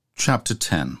Chapter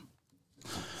 10.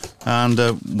 And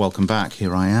welcome back.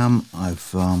 Here I am.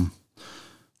 I've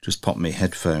just popped my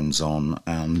headphones on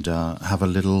and have a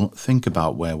little think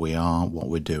about where we are, what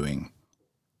we're doing.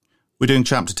 We're doing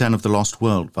Chapter 10 of The Lost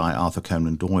World by Arthur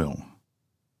Conan Doyle.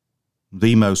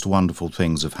 The most wonderful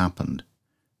things have happened.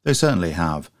 They certainly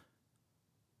have.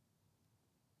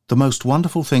 The most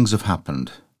wonderful things have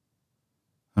happened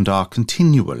and are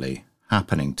continually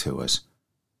happening to us.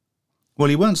 Well,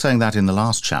 you weren't saying that in the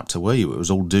last chapter, were you? It was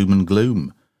all doom and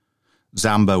gloom.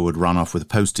 Zambo would run off with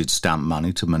postage stamp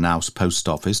money to Manaus post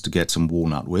office to get some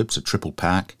walnut whips, a triple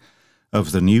pack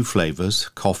of the new flavours,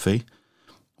 coffee.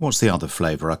 What's the other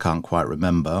flavour? I can't quite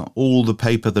remember. All the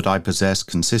paper that I possess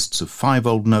consists of 5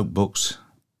 old notebooks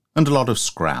and a lot of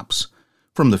scraps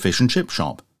from the fish and chip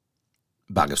shop.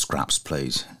 Bag of scraps,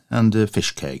 please, and a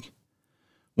fish cake.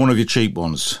 One of your cheap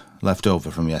ones, left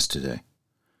over from yesterday.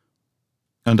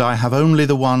 And I have only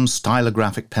the one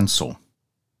stylographic pencil.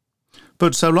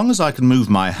 But so long as I can move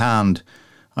my hand,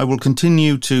 I will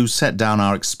continue to set down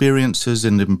our experiences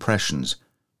and impressions.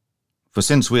 For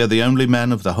since we are the only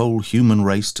men of the whole human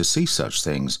race to see such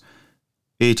things,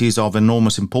 it is of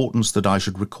enormous importance that I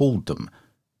should record them.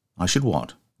 I should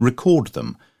what? Record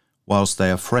them, whilst they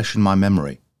are fresh in my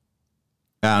memory.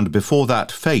 And before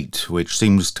that fate, which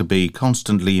seems to be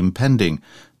constantly impending,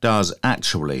 does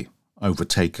actually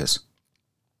overtake us.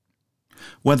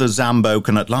 Whether Zambo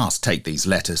can at last take these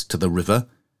letters to the river,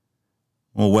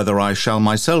 or whether I shall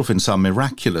myself in some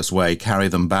miraculous way carry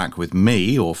them back with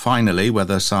me, or finally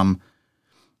whether some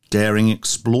daring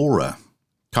explorer,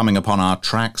 coming upon our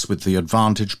tracks with the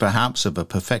advantage perhaps of a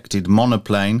perfected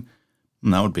monoplane,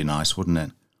 that would be nice, wouldn't it?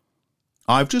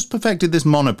 I've just perfected this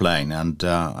monoplane, and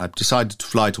I've decided to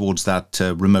fly towards that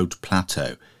remote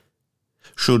plateau.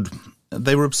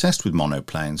 They were obsessed with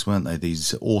monoplanes, weren't they,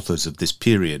 these authors of this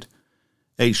period?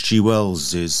 H.G.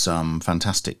 Wells'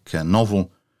 fantastic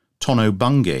novel, Tono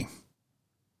Bungay.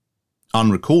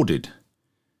 Unrecorded,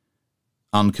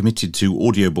 uncommitted to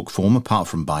audiobook form, apart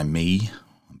from by me,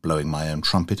 blowing my own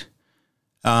trumpet.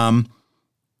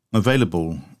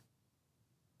 Available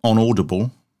on Audible.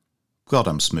 God,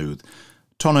 I'm smooth.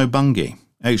 Tono Bungay,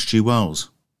 H.G. Wells.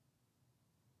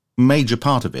 Major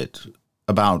part of it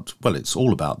it's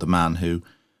all about the man who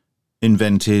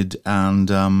invented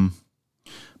and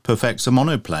perfects a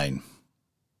monoplane.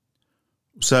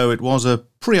 So it was a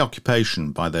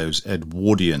preoccupation by those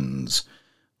Edwardians,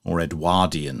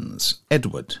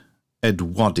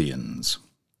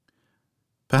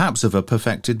 perhaps of a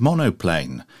perfected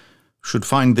monoplane, should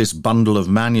find this bundle of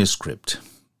manuscript.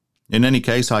 In any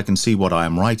case, I can see what I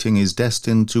am writing is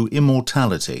destined to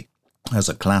immortality as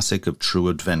a classic of true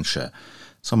adventure.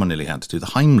 Someone nearly had to do the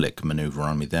Heimlich manoeuvre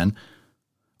on me then.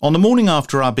 On the morning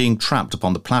after our being trapped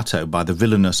upon the plateau by the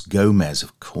villainous Gomez,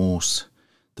 of course,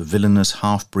 the villainous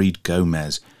half-breed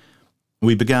Gomez,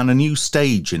 we began a new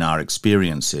stage in our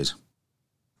experiences.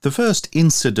 The first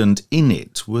incident in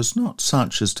it was not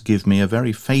such as to give me a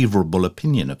very favourable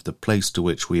opinion of the place to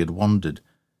which we had wandered.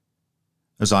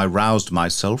 As I roused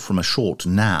myself from a short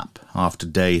nap after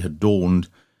day had dawned,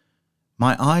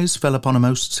 my eyes fell upon a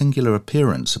most singular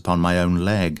appearance upon my own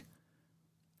leg.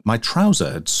 My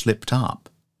trouser had slipped up.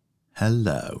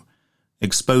 Hello,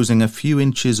 exposing a few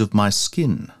inches of my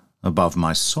skin above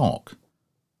my sock.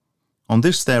 On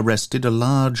this there rested a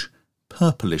large,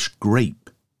 purplish grape.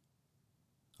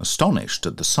 Astonished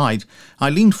at the sight,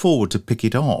 I leaned forward to pick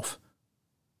it off,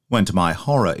 when to my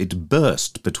horror it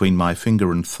burst between my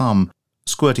finger and thumb,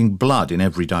 squirting blood in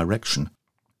every direction.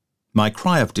 My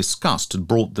cry of disgust had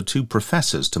brought the 2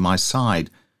 professors to my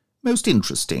side. "Most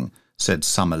interesting," said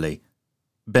Summerlee,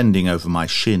 bending over my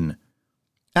shin.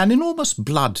 "An enormous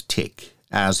blood tick,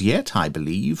 as yet, I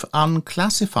believe,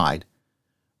 unclassified."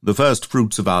 "The first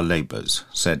fruits of our labours,"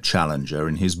 said Challenger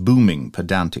in his booming,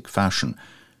 pedantic fashion.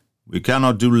 "We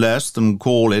cannot do less than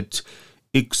call it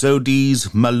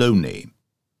Ixodes Maloney."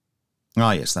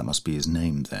 Ah, yes, that must be his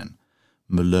name, then.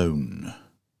 Malone.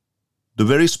 "The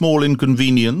very small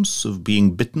inconvenience of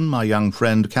being bitten, my young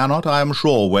friend, cannot, I am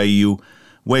sure,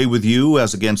 weigh with you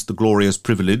as against the glorious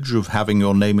privilege of having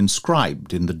your name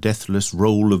inscribed in the deathless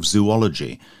roll of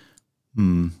zoology.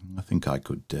 I think I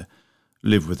could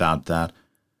live without that.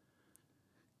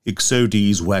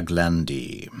 Ixodes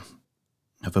waglandi.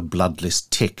 Have a bloodless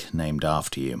tick named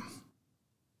after you.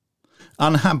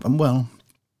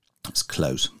 It's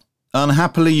close.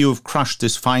 Unhappily you have crushed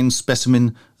this fine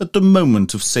specimen at the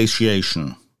moment of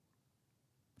satiation."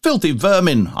 "Filthy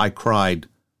vermin!" I cried.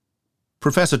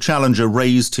 Professor Challenger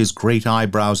raised his great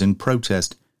eyebrows in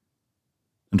protest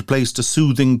and placed a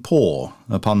soothing paw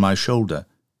upon my shoulder.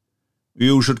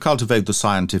 "You should cultivate the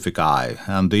scientific eye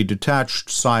and the detached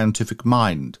scientific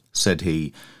mind," said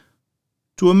he.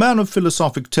 "To a man of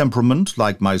philosophic temperament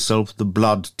like myself, the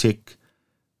blood tick,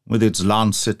 with its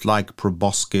lancet-like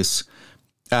proboscis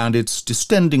and its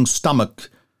distending stomach,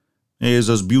 is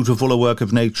as beautiful a work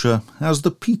of nature as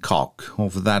the peacock, or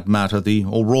for that matter the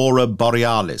aurora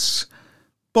borealis.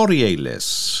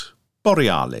 Borealis.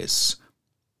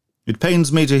 It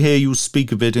pains me to hear you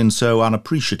speak of it in so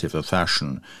unappreciative a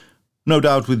fashion. No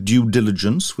doubt with due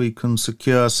diligence we can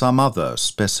secure some other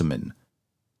specimen."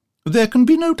 "There can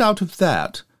be no doubt of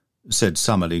that," said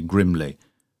Summerlee grimly,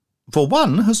 "for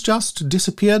one has just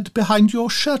disappeared behind your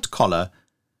shirt-collar."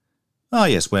 "Ah,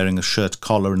 yes, wearing a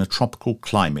shirt-collar in a tropical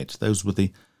climate. Those were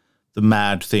the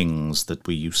mad things that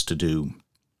we used to do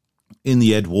in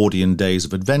the Edwardian days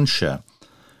of adventure.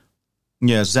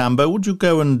 Yes, Zambo, would you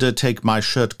go and take my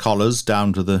shirt-collars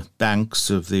down to the banks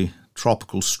of the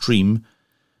tropical stream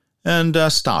and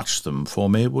starch them for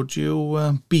me, would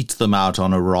you? Beat them out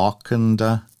on a rock,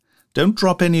 and don't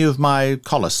drop any of my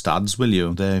collar studs, will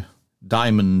you? They're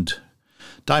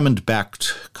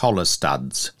diamond-backed collar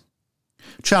studs."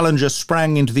 Challenger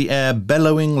sprang into the air,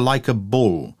 bellowing like a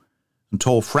bull, and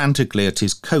tore frantically at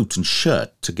his coat and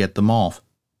shirt to get them off.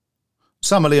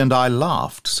 Summerlee and I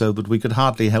laughed so that we could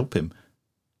hardly help him.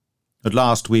 At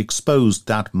last we exposed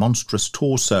that monstrous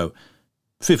torso,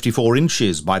 54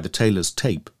 inches by the tailor's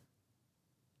tape.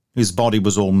 His body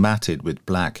was all matted with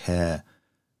black hair,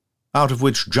 out of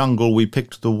which jungle we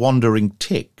picked the wandering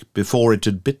tick before it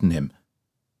had bitten him.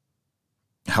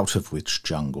 Out of which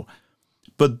jungle?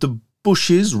 But the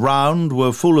bushes round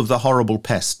were full of the horrible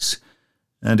pests,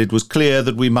 and it was clear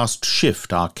that we must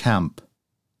shift our camp.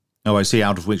 Oh, I see,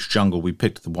 out of which jungle we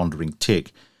picked the wandering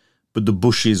tick. But the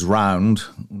bushes round,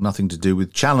 nothing to do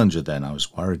with Challenger then. I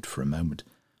was worried for a moment.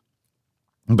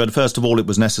 But first of all it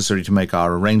was necessary to make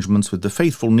our arrangements with the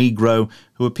faithful negro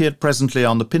who appeared presently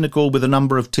on the pinnacle with a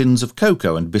number of tins of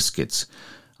cocoa and biscuits.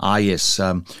 "Ah, yes,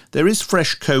 there is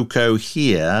fresh cocoa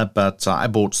here, but I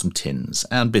bought some tins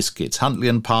and biscuits, Huntley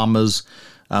and Palmer's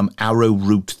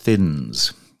arrowroot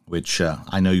thins, which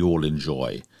I know you all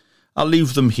enjoy. I'll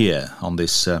leave them here on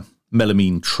this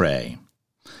melamine tray."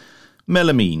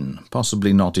 Melamine,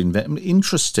 possibly not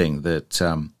interesting that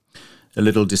a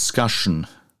little discussion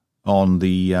on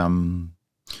the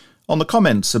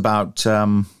comments about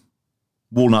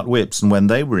walnut whips and when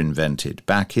they were invented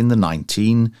back in the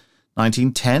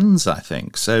 1910s, I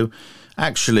think. So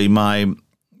actually my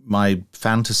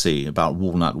fantasy about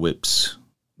walnut whips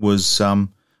was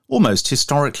almost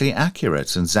historically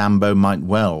accurate, and Zambo might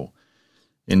well,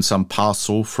 in some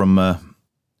parcel from a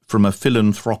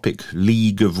philanthropic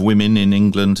league of women in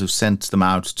England, have sent them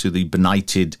out to the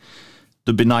benighted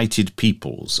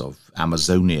peoples of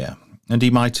Amazonia, and he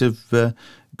might have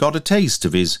got a taste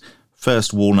of his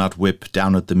first walnut whip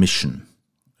down at the mission.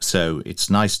 So it's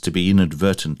nice to be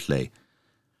inadvertently,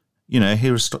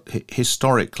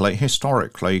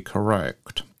 historically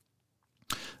correct.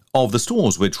 Of the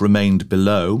stores which remained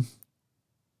below,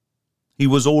 he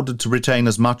was ordered to retain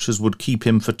as much as would keep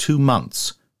him for 2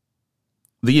 months.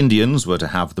 The Indians were to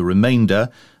have the remainder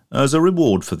as a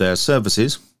reward for their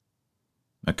services.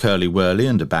 A curly-whirly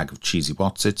and a bag of cheesy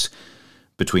Wotsits,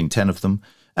 between 10 of them,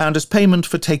 and as payment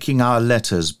for taking our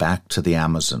letters back to the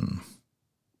Amazon.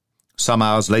 Some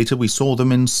hours later we saw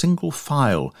them in single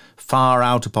file, far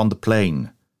out upon the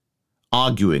plain,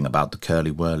 arguing about the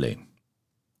curly-whirly,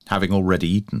 having already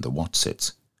eaten the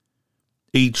Wotsits,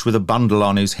 each with a bundle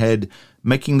on his head,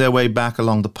 making their way back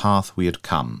along the path we had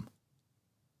come.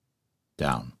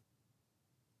 Down.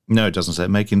 No, it doesn't say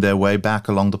making their way back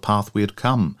along the path we had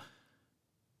come.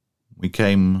 We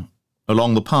came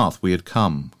along the path we had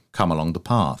come along the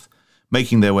path,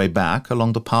 making their way back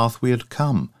along the path we had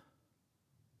come.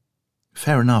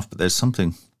 Fair enough, but there's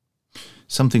something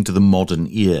to the modern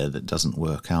ear that doesn't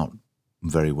work out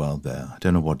very well there. I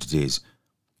don't know what it is.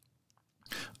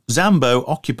 Zambo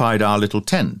occupied our little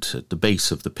tent at the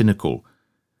base of the pinnacle,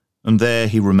 and there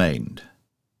he remained,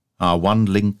 our one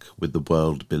link with the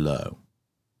world below.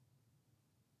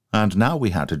 And now we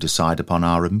had to decide upon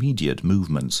our immediate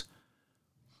movements.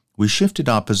 We shifted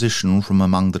our position from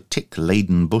among the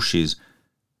tick-laden bushes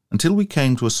until we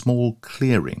came to a small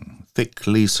clearing,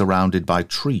 thickly surrounded by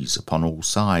trees upon all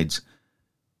sides.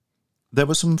 There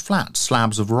were some flat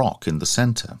slabs of rock in the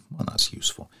centre, well, that's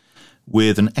useful,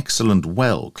 with an excellent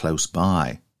well close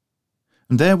by.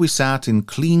 And there we sat in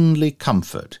cleanly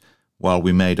comfort while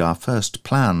we made our first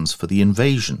plans for the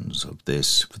invasion of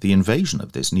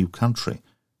this new country.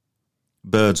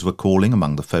 Birds were calling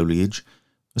among the foliage,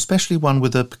 especially one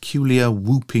with a peculiar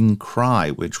whooping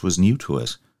cry which was new to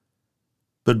us.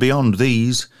 But beyond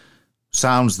these,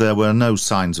 Sounds there were no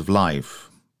signs of life.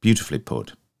 Beautifully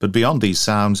put. But beyond these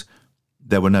sounds,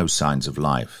 there were no signs of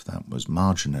life. That was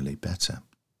marginally better.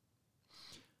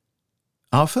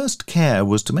 Our first care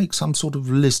was to make some sort of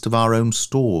list of our own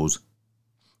stores,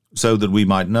 so that we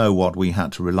might know what we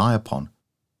had to rely upon.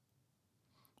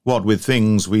 What with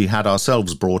things we had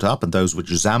ourselves brought up and those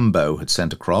which Zambo had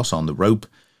sent across on the rope,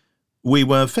 we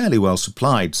were fairly well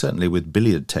supplied, certainly with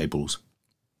billiard tables.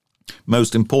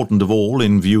 Most important of all,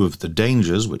 in view of the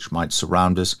dangers which might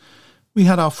surround us, we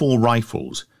had our 4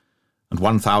 rifles and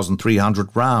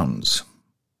 1,300 rounds.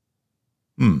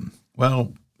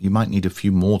 Well, you might need a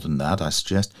few more than that, I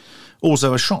suggest.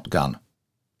 Also a shotgun,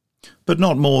 but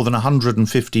not more than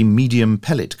 150 medium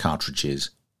pellet cartridges.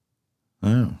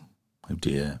 Oh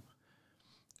dear.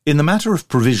 In the matter of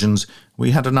provisions,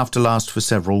 we had enough to last for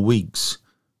several weeks,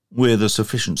 with a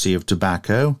sufficiency of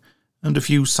tobacco and a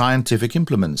few scientific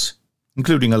implements,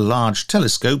 including a large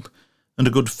telescope and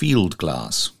a good field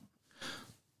glass.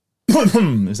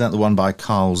 Is that the one by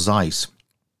Carl Zeiss?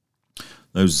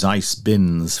 Those Zeiss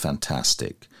bins,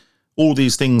 fantastic. All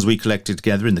these things we collected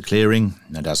together in the clearing,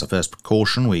 and as a first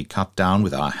precaution we cut down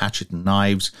with our hatchet and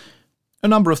knives a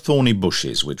number of thorny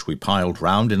bushes which we piled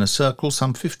round in a circle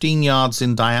some 15 yards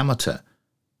in diameter.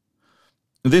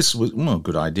 This was a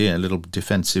good idea, a little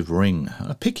defensive ring,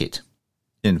 a picket.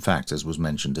 In fact, as was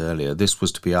mentioned earlier, this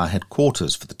was to be our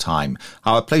headquarters for the time,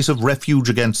 our place of refuge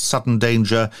against sudden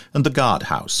danger, and the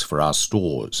guardhouse for our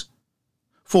stores.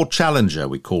 Fort Challenger,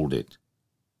 we called it.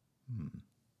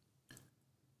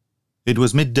 It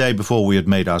was midday before we had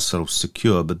made ourselves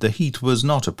secure, but the heat was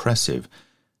not oppressive,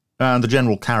 and the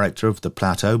general character of the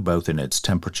plateau, both in its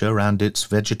temperature and its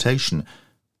vegetation,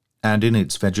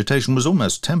 was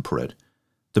almost temperate.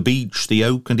 The beech, the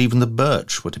oak, and even the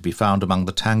birch were to be found among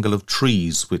the tangle of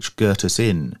trees which girt us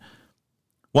in.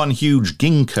 One huge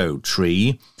ginkgo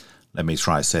tree, let me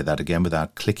try to say that again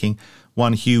without clicking,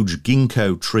 one huge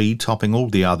ginkgo tree topping all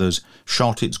the others,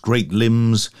 shot its great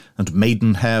limbs and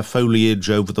maidenhair foliage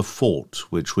over the fort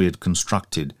which we had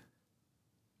constructed.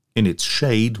 In its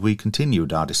shade we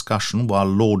continued our discussion while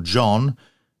Lord John,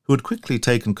 who had quickly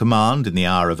taken command in the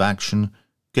hour of action,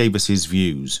 gave us his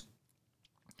views.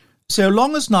 "So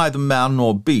long as neither man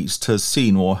nor beast has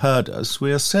seen or heard us,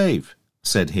 we are safe,"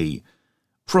 said he.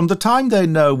 "From the time they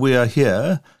know we are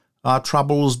here, our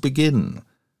troubles begin.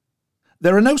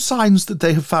 There are no signs that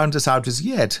they have found us out as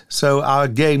yet, so our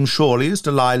game surely is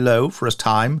to lie low for a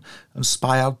time and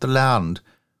spy out the land.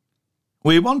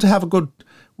 We want to have a good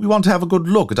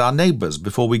look at our neighbours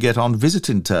before we get on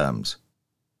visiting terms."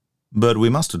 "But we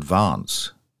must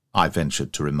advance," I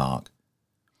ventured to remark.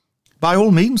 "By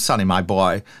all means, Sonny, my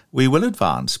boy, we will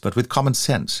advance, but with common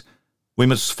sense. We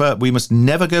must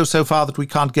never go so far that we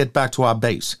can't get back to our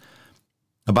base.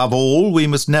 Above all, we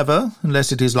must never,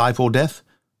 unless it is life or death,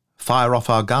 fire off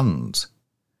our guns."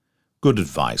 Good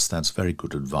advice, that's very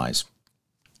good advice.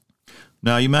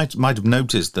 Now, you might have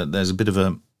noticed that there's a bit of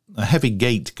a heavy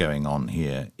gait going on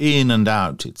here, in and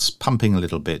out. It's pumping a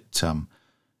little bit,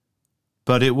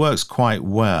 but it works quite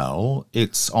well.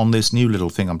 It's on this new little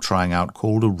thing I'm trying out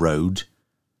called a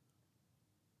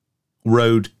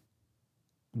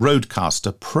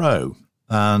Rodecaster Pro,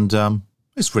 and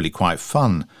it's really quite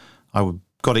fun. I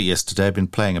got it yesterday, I've been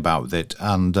playing about with it,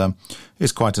 and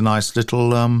it's quite a nice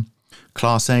little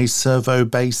Class A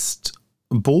servo-based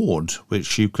board,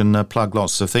 which you can plug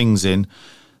lots of things in.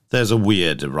 There's a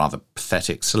weird, rather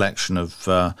pathetic selection of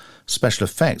special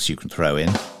effects you can throw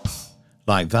in,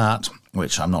 like that,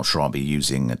 which I'm not sure I'll be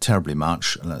using terribly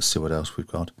much. Let's see what else we've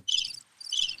got.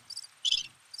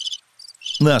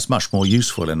 That's much more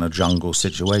useful in a jungle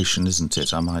situation, isn't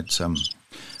it? I might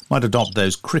adopt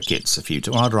those crickets a few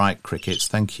times. I'd write crickets,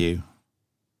 thank you.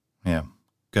 Yeah,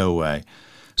 go away.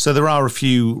 So there are a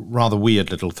few rather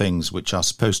weird little things which are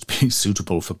supposed to be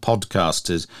suitable for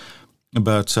podcasters,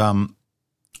 but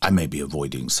I may be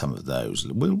avoiding some of those.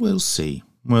 We'll see.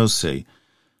 We'll see.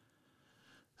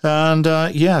 And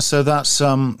so that's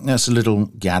a little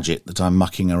gadget that I'm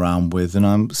mucking around with, and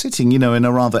I'm sitting, in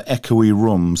a rather echoey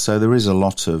room, so there is a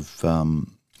lot of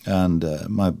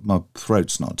my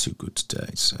throat's not too good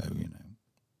today, so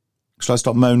Shall I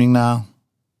stop moaning now?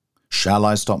 Shall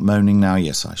I stop moaning now?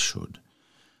 Yes, I should.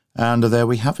 And there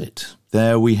we have it.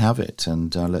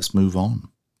 And let's move on.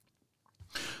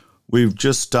 We've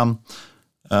just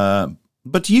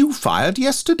 "But you fired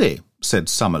yesterday," said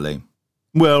Summerlee.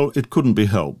 "Well, it couldn't be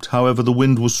helped. However, the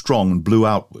wind was strong and blew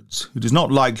outwards. It is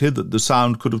not likely that the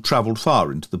sound could have travelled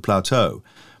far into the plateau.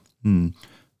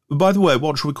 By the way,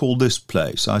 what shall we call this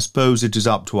place? I suppose it is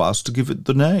up to us to give it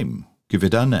a name.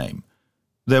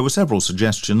 There were several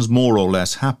suggestions, more or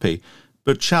less happy,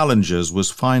 but Challenger's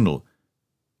was final.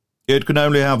 "It can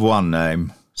only have one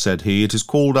name," said he. "It is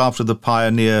called after the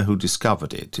pioneer who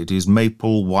discovered it. It is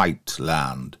Maple White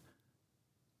Land."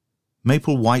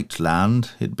 Maple White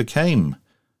Land it became.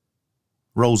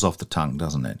 Rolls off the tongue,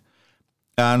 doesn't it?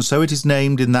 And so it is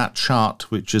named in that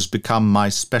chart which has become my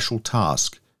special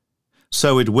task.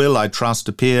 So it will, I trust,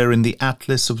 appear in the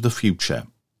Atlas of the Future.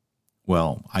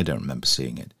 Well, I don't remember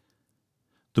seeing it.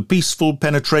 The peaceful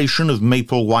penetration of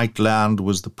Maple White Land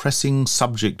was the pressing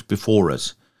subject before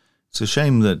us. It's a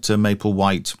shame that Maple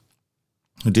White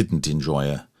didn't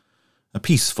enjoy a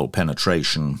peaceful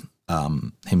penetration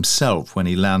himself when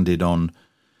he landed on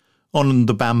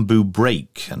the bamboo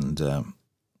break, and a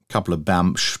couple of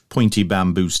pointy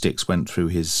bamboo sticks went through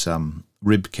his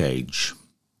rib cage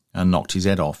and knocked his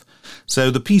head off.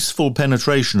 So the peaceful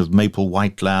penetration of Maple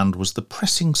White Land was the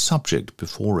pressing subject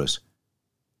before us.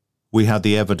 We had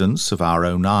the evidence of our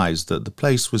own eyes that the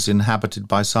place was inhabited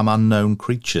by some unknown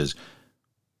creatures,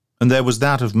 and there was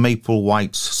that of Maple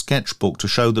White's sketchbook to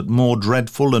show that more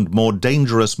dreadful and more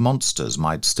dangerous monsters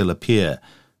might still appear.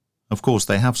 Of course,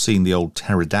 they have seen the old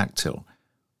pterodactyl.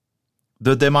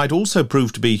 That there might also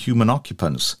prove to be human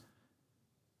occupants,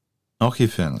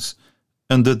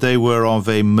 and that they were of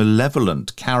a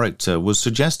malevolent character was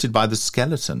suggested by the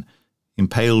skeleton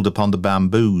impaled upon the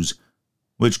bamboos,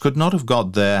 which could not have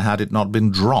got there had it not been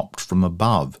dropped from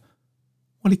above.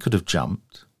 Well, he could have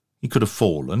jumped. He could have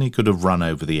fallen, he could have run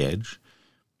over the edge.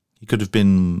 He could have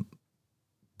been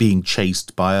being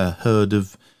chased by a herd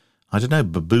of,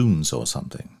 baboons or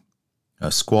something.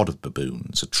 A squad of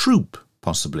baboons, a troop,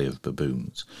 possibly, of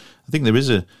baboons. I think there is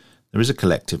a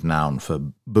collective noun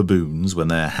for baboons when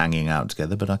they're hanging out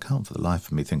together, but I can't for the life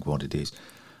of me think what it is.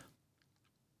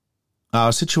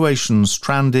 Our situation,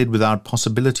 stranded without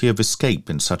possibility of escape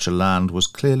in such a land, was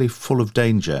clearly full of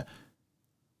danger,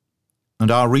 and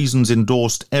our reasons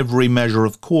endorsed every measure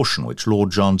of caution which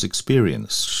Lord John's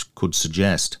experience could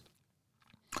suggest.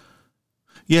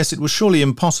 Yes, it was surely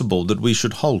impossible that we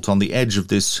should halt on the edge of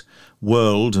this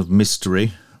world of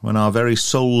mystery when our very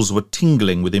souls were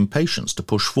tingling with impatience to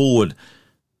push forward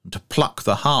and to pluck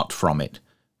the heart from it.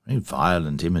 Very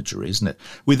violent imagery, isn't it?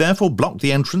 We therefore blocked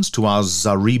the entrance to our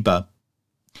Zareba.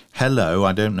 Hello,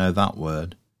 I don't know that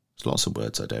word. There's lots of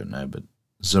words I don't know, but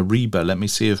Zareba, let me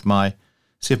see if my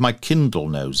Kindle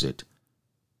knows it.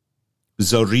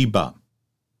 Zareba.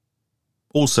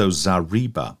 Also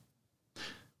Zareba.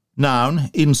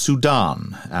 Noun, in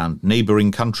Sudan and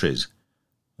neighbouring countries.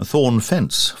 A thorn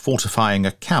fence fortifying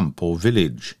a camp or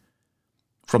village.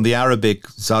 From the Arabic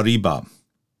Zariba,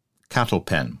 cattle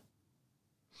pen.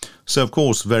 So, of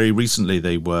course, very recently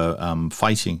they were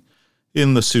fighting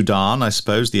in the Sudan, I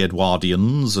suppose, the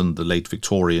Edwardians and the late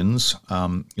Victorians,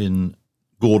 in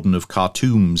Gordon of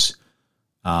Khartoum's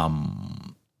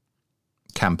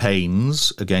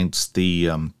campaigns against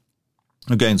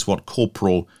against what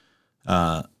Corporal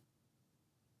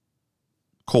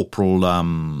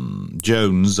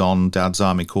Jones on Dad's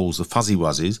Army calls the Fuzzy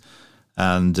Wuzzies,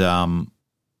 and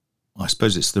I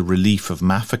suppose it's the relief of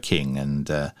Mafeking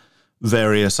and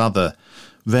various other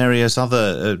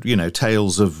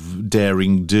tales of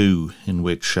daring do in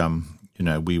which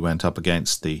we went up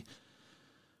against the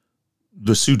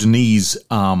Sudanese.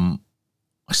 I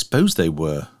suppose they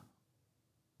were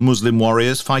Muslim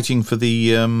warriors fighting for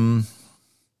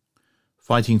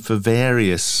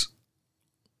various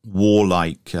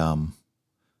warlike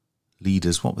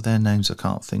leaders. What were their names? I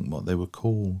can't think what they were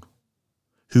called,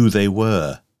 who they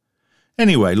were.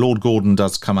 Anyway, Lord Gordon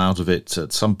does come out of it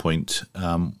at some point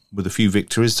with a few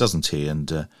victories, doesn't he?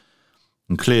 And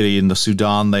clearly in the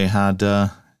Sudan they had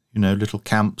little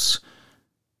camps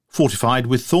fortified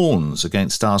with thorns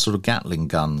against our sort of Gatling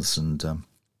guns, and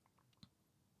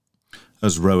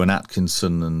as Rowan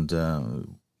Atkinson and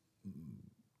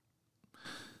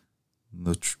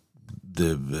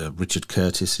the Richard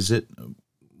Curtis, is it?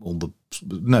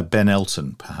 Ben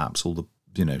Elton, perhaps, all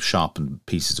the sharpened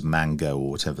pieces of mango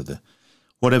or whatever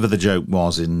the joke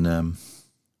was in. I'm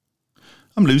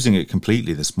losing it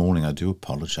completely this morning. I do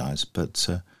apologise, but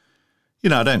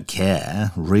I don't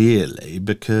care really,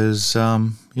 because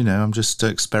I'm just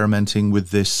experimenting with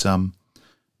this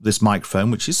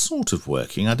microphone, which is sort of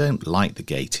working. I don't like the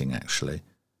gating, actually.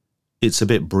 It's a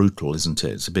bit brutal, isn't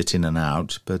it? It's a bit in and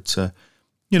out, but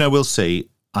we'll see.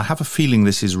 I have a feeling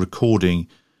this is recording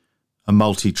a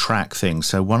multi-track thing,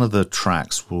 so one of the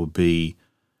tracks will be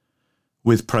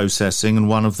with processing and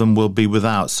one of them will be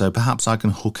without, so perhaps I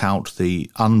can hook out the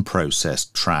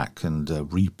unprocessed track and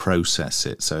reprocess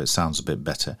it so it sounds a bit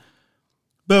better.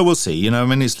 But we'll see, it's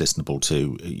listenable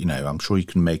too. I'm sure you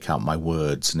can make out my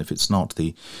words, and if it's not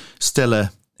the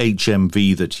stellar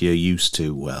HMV that you're used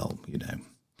to, well,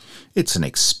 it's an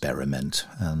experiment.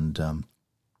 And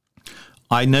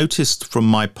I noticed from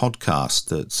my podcast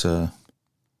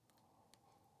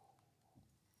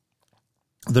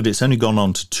that it's only gone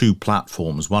on to 2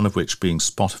 platforms, one of which being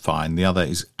Spotify and the other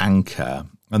is Anchor.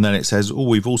 And then it says,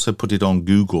 we've also put it on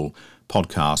Google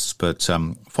Podcasts, but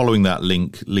following that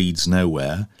link leads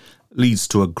nowhere, leads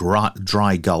to a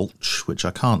dry gulch, which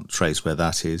I can't trace where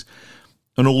that is.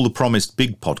 And all the promised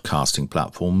big podcasting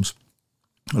platforms,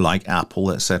 like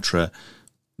Apple, etc.,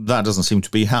 that doesn't seem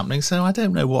to be happening. So I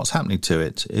don't know what's happening to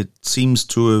it. It seems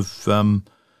to have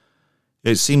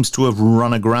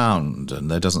run aground, and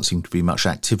there doesn't seem to be much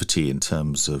activity in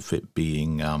terms of it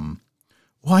being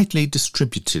widely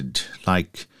distributed,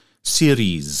 like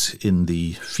cereals in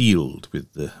the field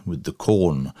with the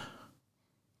corn.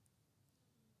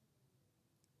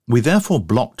 We therefore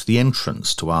blocked the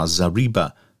entrance to our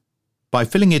zariba by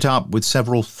filling it up with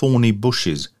several thorny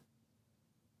bushes.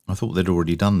 I thought they'd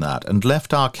already done that, and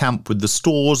left our camp with the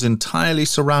stores entirely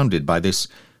surrounded by this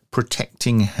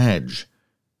protecting hedge.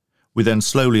 We then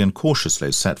slowly and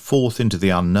cautiously set forth into the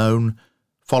unknown,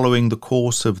 following the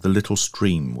course of the little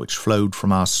stream which flowed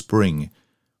from our spring,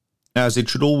 as it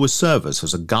should always serve us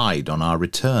as a guide on our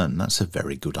return. That's a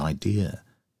very good idea.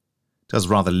 It does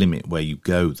rather limit where you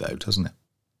go, though, doesn't it?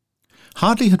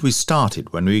 Hardly had we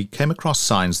started when we came across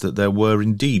signs that there were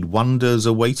indeed wonders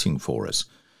awaiting for us.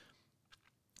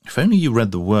 If only you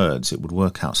read the words, it would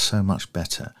work out so much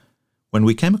better. When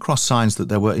we came across signs that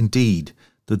there were indeed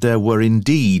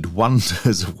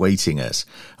wonders awaiting us,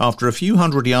 after a few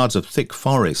hundred yards of thick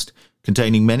forest,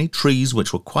 containing many trees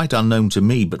which were quite unknown to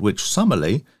me, but which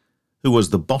Summerlee, who was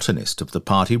the botanist of the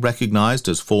party, recognised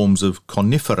as forms of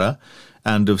conifera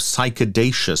and of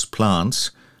cycadaceous plants,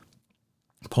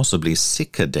 possibly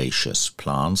cycadaceous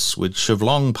plants, which have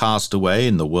long passed away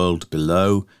in the world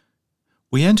below,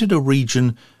 we entered a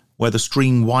region where the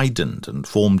stream widened and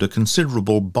formed a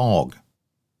considerable bog.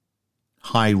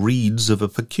 High reeds of a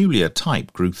peculiar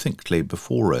type grew thickly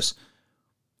before us.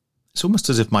 It's almost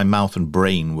as if my mouth and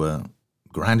brain were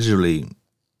gradually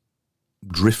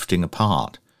drifting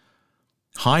apart.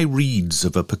 High reeds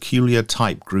of a peculiar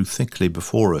type grew thickly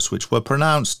before us, which were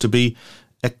pronounced to be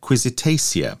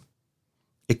equisitacea,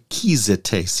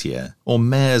 or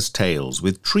mare's tails,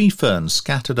 with tree ferns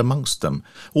scattered amongst them,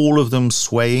 all of them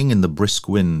swaying in the brisk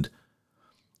wind.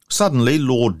 Suddenly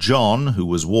Lord John, who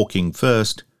was walking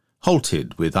first,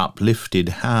 halted with uplifted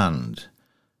hand.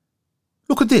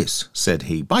 "Look at this," said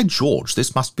he. "By George,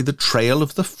 this must be the trail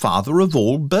of the father of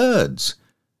all birds."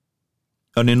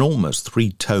 An enormous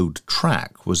 3-toed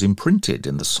track was imprinted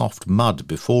in the soft mud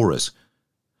before us.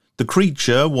 The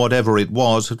creature, whatever it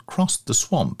was, had crossed the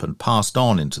swamp and passed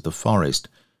on into the forest.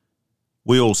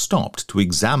 We all stopped to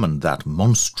examine that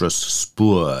monstrous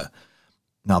spoor.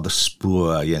 Now the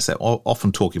spoor, yes, they're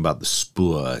often talking about the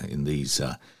spoor in these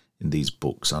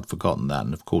books. I'd forgotten that.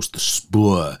 And of course the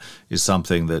spoor is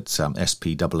something that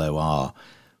S-P-O-O-R.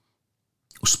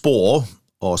 Spore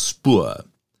or spoor,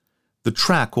 the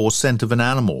track or scent of an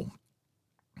animal.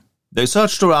 They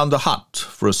searched around the hut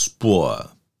for a spoor.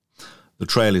 The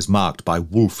trail is marked by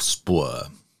wolf spoor,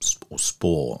 or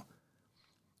spoor.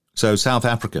 So South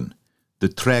African, the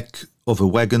track of a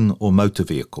wagon or motor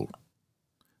vehicle.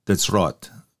 That's right.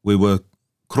 We were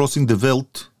crossing the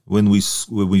veldt when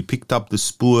we picked up the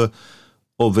spoor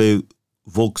of a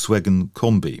Volkswagen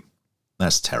Kombi.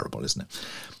 That's terrible, isn't it?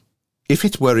 If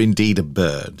it were indeed a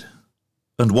bird,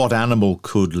 and what animal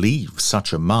could leave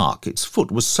such a mark? Its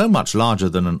foot was so much larger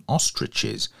than an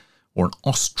ostrich's, or an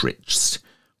ostrich's,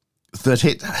 that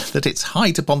its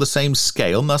height upon the same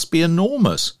scale must be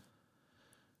enormous.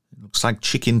 It looks like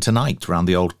chicken tonight round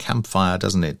the old campfire,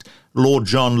 doesn't it? Lord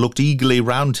John looked eagerly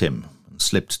round him and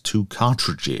slipped 2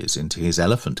 cartridges into his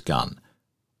elephant gun.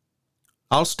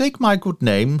 "I'll stake my good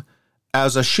name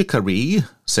as a shikaree,"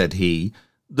 said he,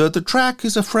 "that the track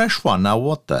is a fresh one. Now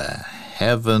what the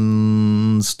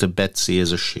heavens to Betsy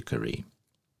is a shikaree?"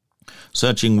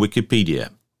 Searching Wikipedia.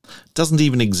 Doesn't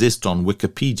even exist on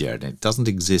Wikipedia, and it doesn't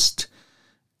exist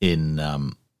in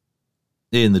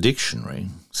the dictionary,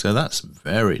 so that's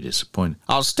very disappointing.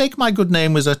 "I'll stake my good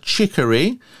name as a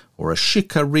chicory, or a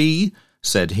shikaree,"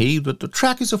 said he, "but the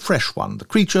track is a fresh one. The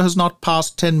creature has not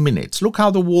passed 10 minutes. Look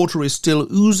how the water is still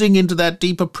oozing into that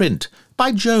deeper print.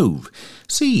 By Jove!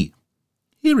 See,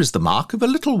 here is the mark of a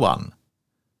little one."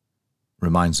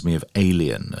 Reminds me of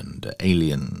Alien and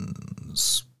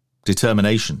Alien's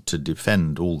determination to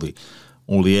defend all the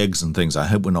eggs and things. I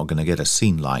hope we're not going to get a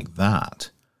scene like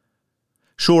that.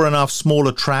 Sure enough,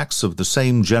 smaller tracks of the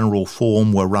same general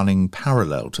form were running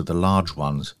parallel to the large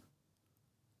ones.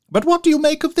 "But what do you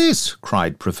make of this?"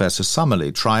 cried Professor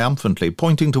Summerlee triumphantly,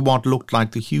 pointing to what looked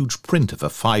like the huge print of a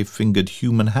 5-fingered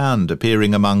human hand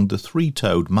appearing among the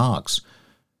 3-toed marks.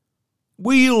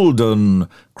 "Wealden!"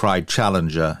 cried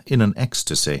Challenger in an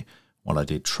ecstasy. Well, I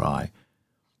did try.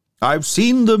 "I've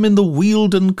seen them in the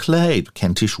Wealden clay,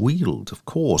 Kentish Weald, of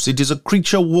course. It is a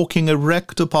creature walking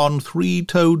erect upon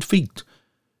 3-toed feet,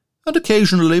 and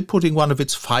occasionally putting one of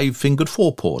its 5-fingered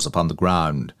forepaws upon the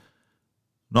ground.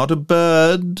 Not a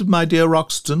bird, my dear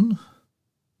Roxton.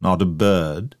 Not a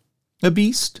bird. A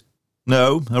beast?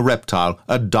 No, a reptile,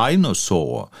 a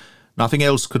dinosaur. Nothing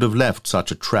else could have left such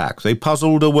a track. They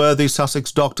puzzled a worthy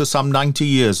Sussex doctor some 90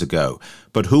 years ago.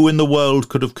 But who in the world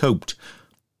could have coped?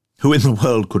 Who in the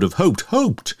world could have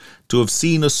hoped to have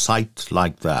seen a sight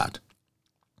like that?"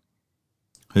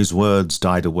 His words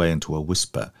died away into a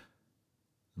whisper,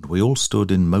 and we all stood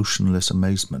in motionless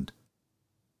amazement.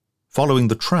 Following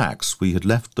the tracks, we had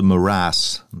left the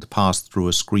morass and passed through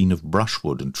a screen of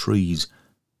brushwood and trees.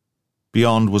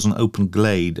 Beyond was an open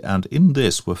glade, and in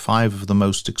this were 5 of the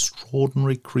most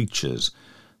extraordinary creatures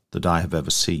that I have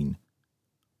ever seen.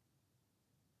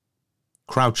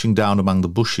 Crouching down among the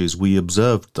bushes, we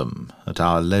observed them at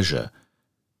our leisure.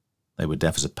 They were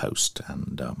deaf as a post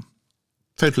and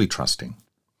totally trusting.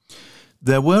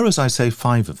 There were, as I say,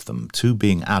 5 of them, 2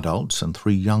 being adults and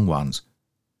 3 young ones.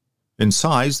 In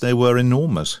size, they were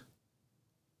enormous.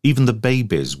 Even the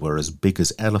babies were as big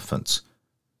as elephants,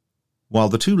 while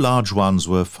the 2 large ones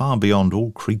were far beyond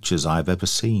all creatures I have ever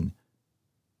seen.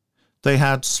 They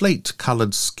had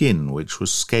slate-coloured skin which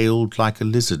was scaled like a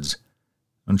lizard's,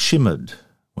 and shimmered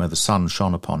where the sun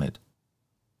shone upon it.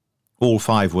 All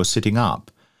 5 were sitting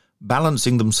up,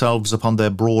 balancing themselves upon their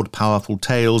broad, powerful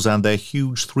tails and their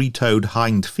huge 3-toed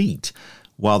hind feet,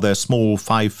 while their small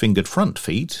 5-fingered front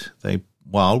feet,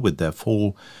 with their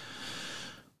fall,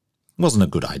 wasn't a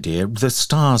good idea. The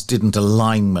stars didn't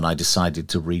align when I decided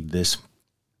to read this.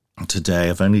 Today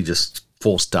I've only just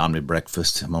forced down my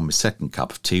breakfast. I'm on my 2nd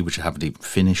cup of tea, which I haven't even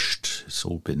finished. It's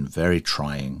all been very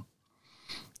trying.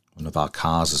 One of our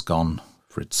cars has gone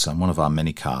for its one of our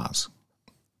many cars.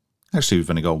 Actually, we've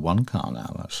only got 1 car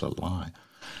now. That's a lie.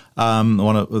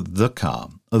 The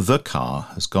car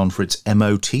has gone for its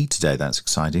MOT today. That's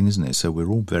exciting, isn't it? So we're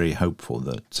all very hopeful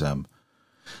that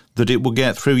it will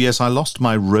get through. Yes, I lost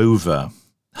my Rover.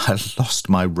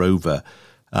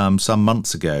 Some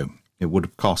months ago. It would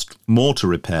have cost more to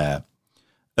repair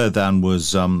than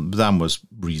was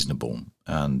reasonable,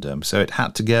 and so it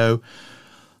had to go.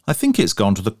 I think it's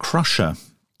gone to the crusher,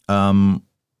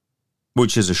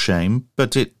 which is a shame.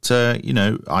 But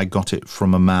I got it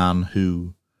from a man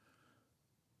who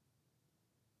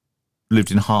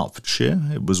lived in Hertfordshire.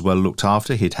 It was well looked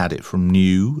after. He'd had it from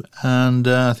new, and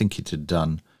I think it had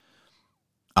done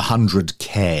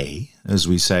 100k, as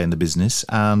we say in the business,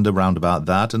 and around about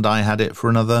that. And I had it for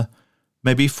another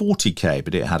maybe 40k,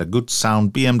 but it had a good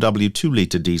sound BMW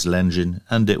 2-litre diesel engine,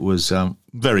 and it was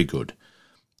very good,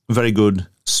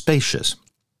 spacious.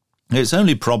 Its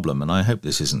only problem, and I hope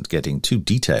this isn't getting too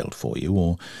detailed for you,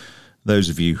 or those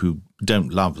of you who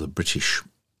don't love the British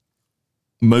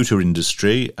motor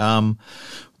industry,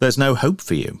 there's no hope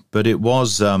for you. But it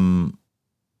was,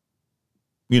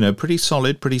 pretty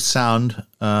solid, pretty sound,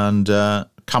 and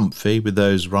comfy, with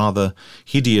those rather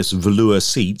hideous velour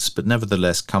seats, but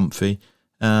nevertheless comfy.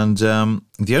 And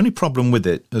the only problem with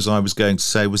it, as I was going to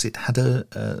say, was it had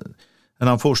an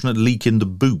unfortunate leak in the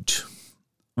boot,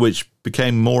 which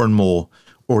became more and more,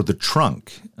 or the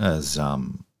trunk, as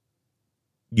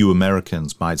you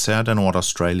Americans might say. I don't know what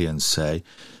Australians say.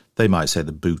 They might say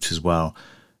the boot as well.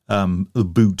 The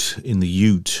boot in the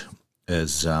ute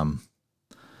is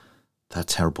that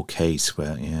terrible case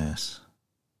where, yes,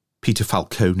 Peter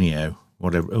Falconio,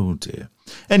 whatever. Oh, dear.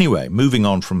 Anyway, moving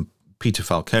on from Peter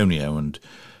Falconio and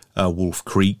Wolf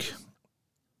Creek,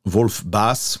 Wolf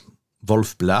Blas.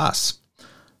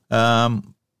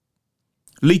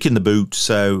 Leak in the boot,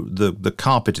 so the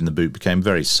carpet in the boot became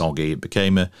very soggy. It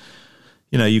became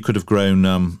you could have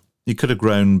grown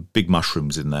big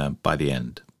mushrooms in there by the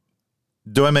end.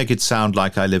 Do I make it sound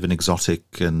like I live an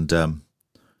exotic and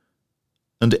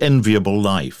enviable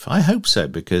life? I hope so,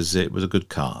 because it was a good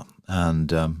car,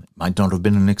 and it might not have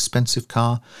been an expensive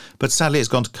car, but sadly it's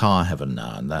gone to car heaven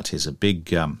now, and that is a big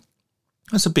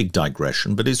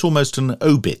digression, but it's almost an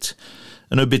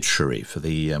obituary for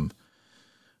the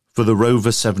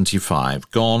Rover 75.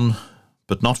 Gone,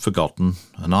 but not forgotten.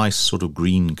 A nice sort of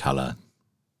green colour.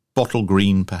 Bottle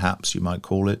green, perhaps you might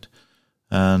call it.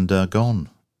 And gone,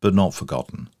 but not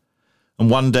forgotten. And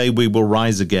one day we will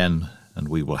rise again, and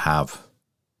we will have...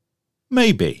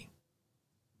 Maybe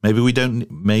we don't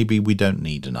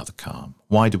need another car.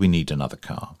 Why do we need another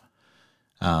car?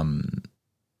 I'll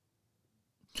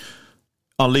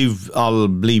leave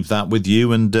that with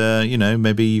you, and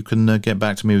maybe you can get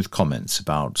back to me with comments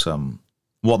about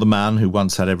what the man who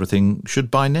once had everything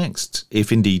should buy next,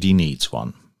 if indeed he needs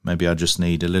one. Maybe I just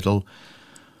need a little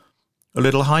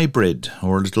hybrid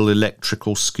or a little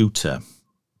electrical scooter,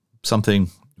 something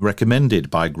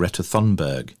recommended by Greta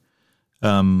Thunberg.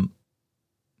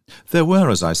 There were,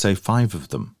 as I say, 5 of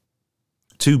them,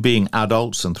 2 being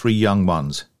adults and 3 young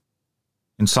ones.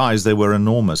 In size they were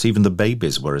enormous, even the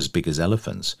babies were as big as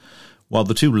elephants, while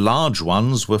the 2 large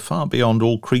ones were far beyond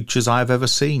all creatures I have ever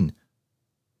seen.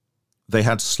 They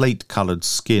had slate-coloured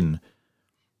skin,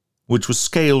 which was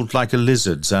scaled like a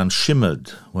lizard's and shimmered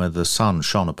where the sun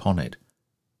shone upon it.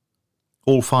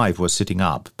 All 5 were sitting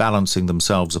up, balancing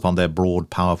themselves upon their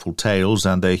broad, powerful tails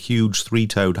and their huge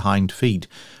 3-toed hind feet,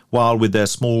 while with their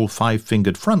small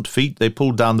 5-fingered front feet they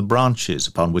pulled down the branches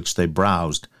upon which they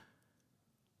browsed.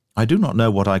 I do not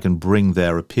know what I can bring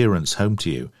their appearance home to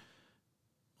you.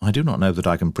 I do not know that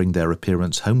I can bring their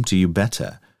appearance home to you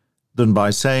better than by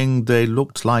saying they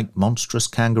looked like monstrous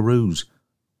kangaroos,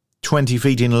 20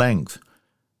 feet in length,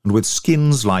 and with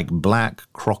skins like black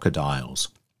crocodiles.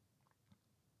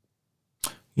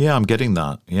 Yeah, I'm getting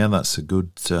that. Yeah, that's a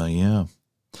good,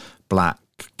 black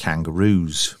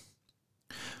kangaroos.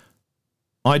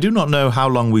 I do not know how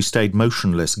long we stayed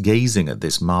motionless gazing at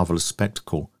this marvellous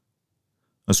spectacle.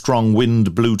 A strong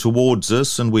wind blew towards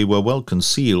us, and we were well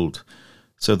concealed,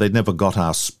 so they'd never got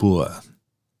our spoor.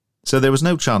 So there was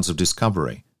no chance of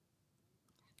discovery.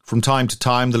 From time to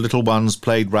time the little ones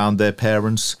played round their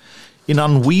parents in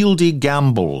unwieldy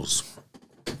gambols.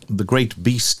 The great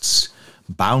beasts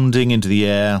bounding into the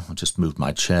air. I just moved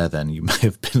my chair then, you may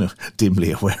have been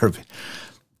dimly aware of it.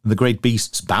 The great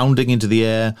beasts bounding into the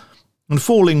air and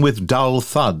falling with dull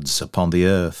thuds upon the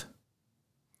earth.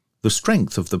 The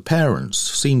strength of the parents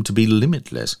seemed to be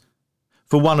limitless,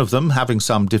 for one of them, having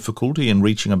some difficulty in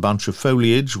reaching a bunch of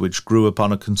foliage which grew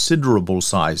upon a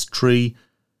considerable-sized tree,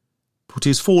 put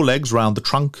his forelegs round the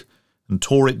trunk and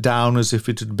tore it down as if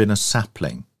it had been a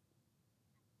sapling.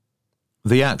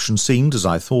 The action seemed, as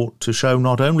I thought, to show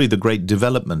not only the great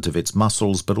development of its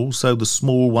muscles, but also the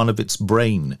small one of its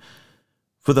brain,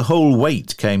 for the whole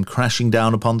weight came crashing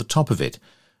down upon the top of it.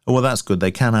 Oh, well, that's good.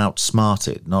 They can outsmart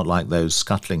it, not like those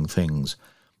scuttling things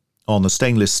on the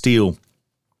stainless steel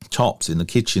tops in the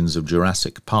kitchens of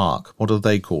Jurassic Park. What are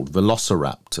they called?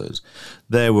 Velociraptors.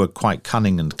 They were quite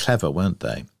cunning and clever, weren't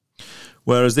they?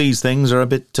 Whereas these things are a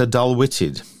bit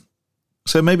dull-witted.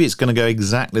 So maybe it's going to go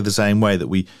exactly the same way that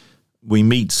we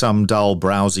meet some dull,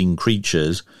 browsing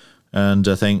creatures and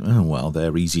think, oh, well,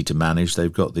 they're easy to manage.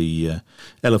 They've got the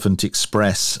Elephant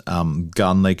Express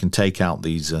gun. They can take out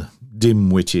these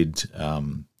dim-witted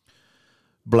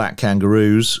black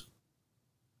kangaroos.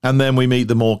 And then we meet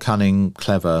the more cunning,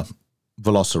 clever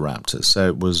velociraptors. So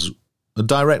it was a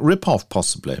direct rip-off,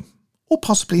 possibly. Or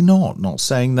possibly not. Not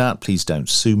saying that. Please don't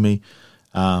sue me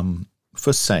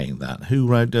for saying that. Who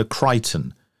wrote?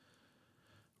 Crichton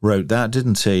wrote that,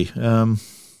 didn't he?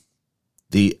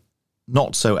 The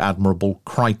not-so-admirable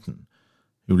Crichton,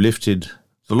 who lifted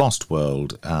The Lost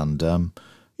World. And,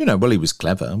 well, he was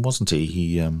clever, wasn't he?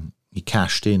 He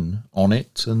cashed in on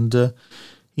it, and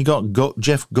he got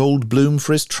Jeff Goldblum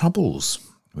for his troubles,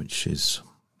 which is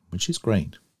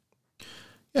great.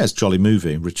 Yeah, it's a jolly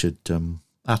movie, Richard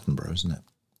Attenborough, isn't it?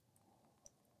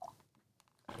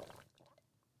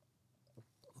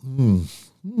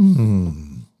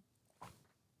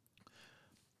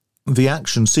 The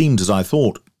action seemed as I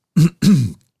thought.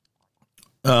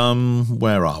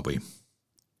 Where are we?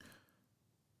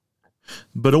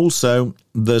 But also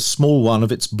the small one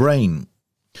of its brain.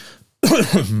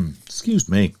 Excuse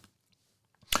me.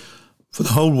 For the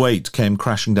whole weight came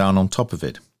crashing down on top of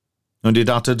it, and it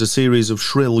uttered a series of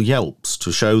shrill yelps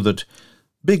to show that,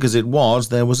 big as it was,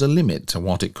 there was a limit to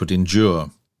what it could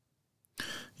endure.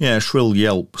 Yeah, shrill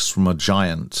yelps from a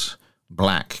giant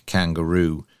black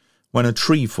kangaroo when a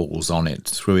tree falls on it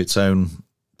through its own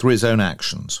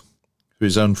actions, through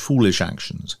his own foolish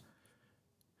actions.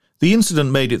 The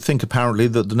incident made it think apparently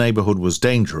that the neighbourhood was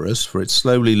dangerous, for it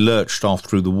slowly lurched off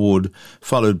through the wood,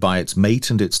 followed by its mate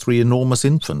and its 3 enormous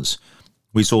infants.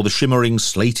 We saw the shimmering,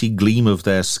 slaty gleam of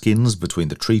their skins between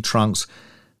the tree trunks,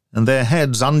 and their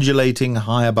heads undulating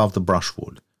high above the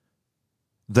brushwood.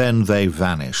 Then they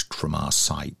vanished from our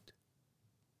sight.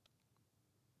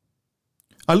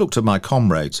 I looked at my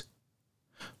comrades.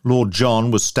 Lord John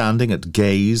was standing at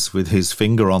gaze with his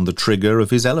finger on the trigger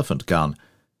of his elephant gun,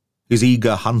 his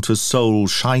eager hunter's soul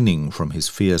shining from his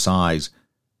fierce eyes.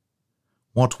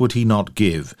 What would he not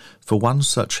give for one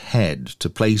such head to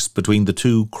place between the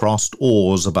two crossed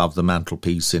oars above the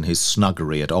mantelpiece in his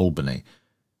snuggery at Albany?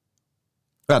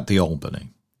 At the Albany,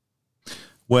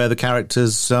 where the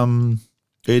characters, in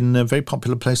a very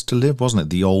popular place to live, wasn't it?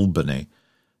 The Albany.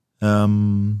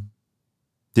 The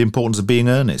importance of being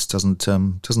earnest,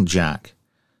 doesn't Jack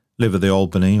live at the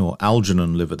Albany, or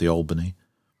Algernon live at the Albany?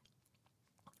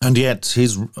 And yet,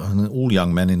 all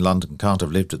young men in London can't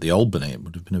have lived at the Albany. It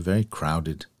would have been a very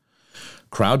crowded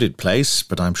place,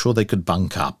 but I'm sure they could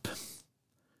bunk up.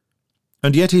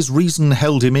 And yet his reason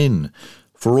held him in,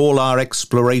 for all our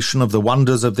exploration of the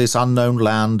wonders of this unknown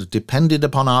land depended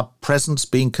upon our presence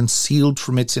being concealed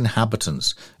from its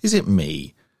inhabitants. Is it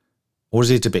me? Or is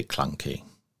it a bit clunky?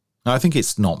 I think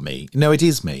it's not me. No, it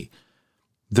is me.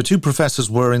 The two professors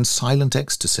were in silent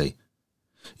ecstasy.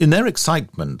 In their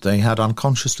excitement, they had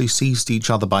unconsciously seized each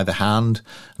other by the hand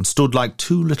and stood like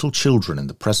two little children in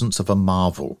the presence of a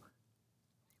marvel.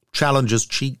 Challenger's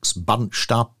cheeks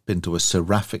bunched up into a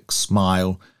seraphic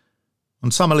smile,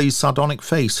 and Summerlee's sardonic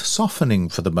face softening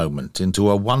for the moment into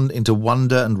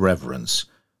wonder and reverence.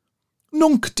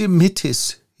 "Nunc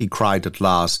dimittis," he cried at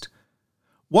last.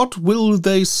 "What will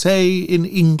they say in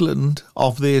England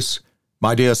of this?"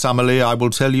 "My dear Summerlee, I will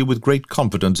tell you with great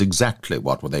confidence exactly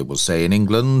what they will say in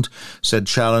England," said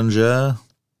Challenger.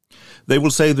 "They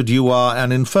will say that you are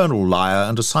an infernal liar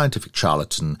and a scientific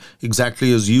charlatan,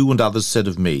 exactly as you and others said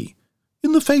of me."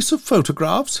 "In the face of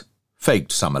photographs?"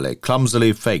 "Faked, Summerlee,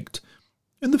 clumsily faked."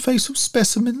 "In the face of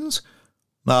specimens?"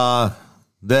 "Ah,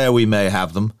 there we may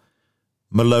have them.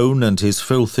 Malone and his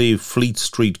filthy Fleet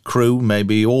Street crew may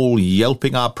be all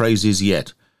yelping our praises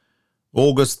yet.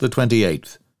 August the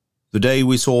 28th. The day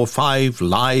we saw 5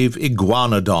 live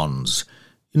iguanodons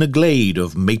in a glade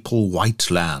of maple white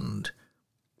land.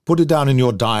 Put it down in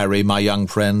your diary, my young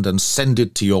friend, and send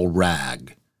it to your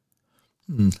rag.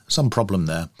 Some problem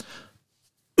there.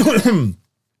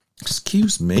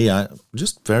 Excuse me, I'm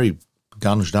just very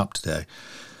gunged up today.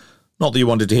 Not that you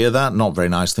wanted to hear that, not a very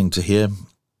nice thing to hear.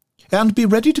 And be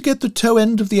ready to get the toe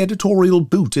end of the editorial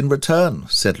boot in return,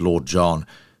 said Lord John.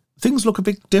 Things look a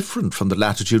bit different from the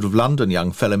latitude of London,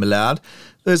 young fellow my lad.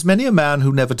 There's many a man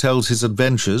who never tells his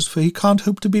adventures, for he can't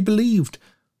hope to be believed.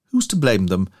 Who's to blame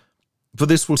them? For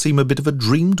this will seem a bit of a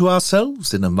dream to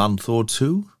ourselves in a month or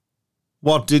two.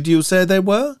 What did you say they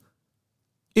were?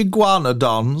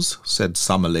 Iguanodons, said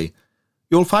Summerlee.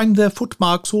 You'll find their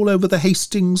footmarks all over the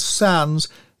Hastings sands,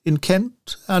 in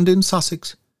Kent and in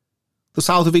Sussex. The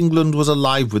south of England was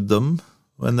alive with them,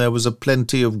 when there was a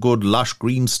plenty of good lush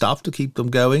green stuff to keep them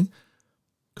going.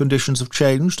 Conditions have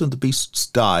changed, and the beasts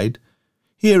died.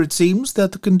 Here it seems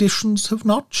that the conditions have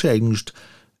not changed,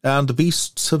 and the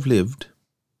beasts have lived.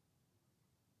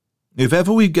 If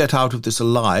ever we get out of this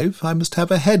alive, I must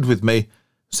have a head with me,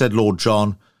 said Lord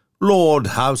John. Lord,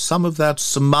 how some of that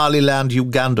Somaliland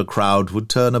Uganda crowd would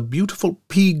turn a beautiful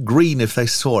pea green if they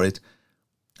saw it.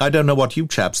 I don't know what you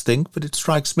chaps think, but it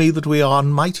strikes me that we are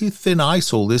on mighty thin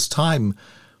ice all this time.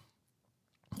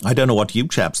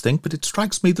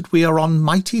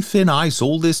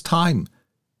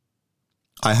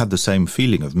 I had the same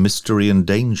feeling of mystery and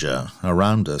danger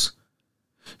around us.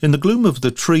 In the gloom of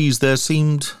the trees there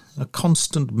seemed a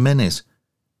constant menace,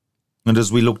 and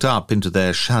as we looked up into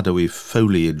their shadowy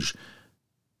foliage,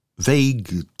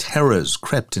 vague terrors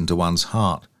crept into one's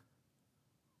heart.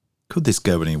 Could this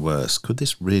go any worse? Could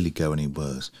this really go any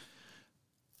worse?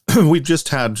 We've just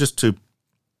to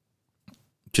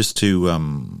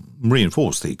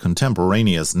reinforce the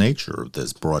contemporaneous nature of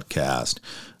this broadcast.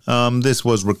 This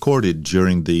was recorded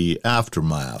during the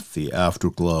aftermath, the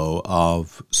afterglow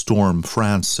of Storm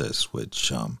Francis,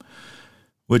 which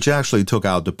actually took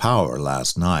out the power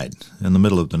last night. In the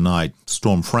middle of the night,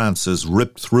 Storm Francis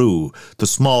ripped through the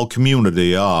small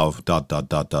community of ...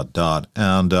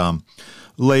 and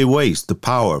lay waste the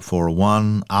power for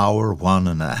 1 hour,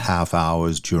 1.5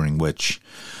 hours, during which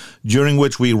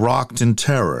we rocked in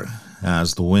terror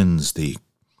as the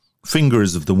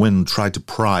fingers of the wind tried to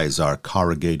prise our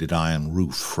corrugated iron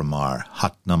roof from our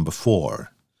hut number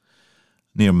 4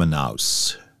 near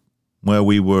Manaus, where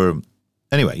we were.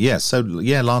 Anyway,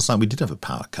 last night we did have a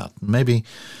power cut. Maybe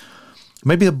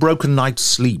a broken night's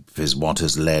sleep is what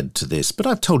has led to this, but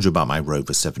I've told you about my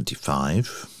Rover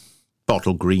 75,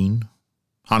 bottle green,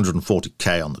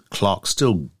 140k on the clock,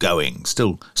 still going,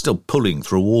 still pulling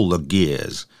through all the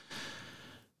gears.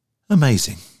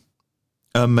 Amazing.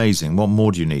 What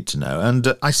more do you need to know?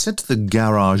 And I said to the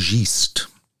garagiste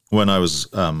when I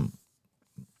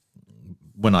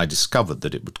discovered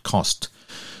that it would cost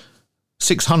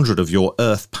 600 of your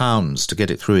earth pounds to get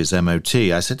it through his MOT,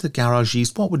 I said to the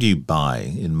garagiste, what would you buy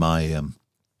in my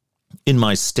in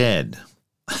my stead.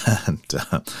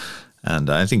 And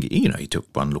I think, he took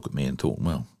one look at me and thought,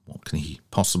 well, what can he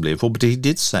possibly afford? But he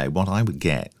did say what I would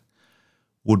get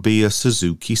would be a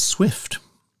Suzuki Swift.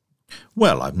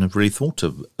 Well, I've never really thought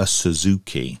of a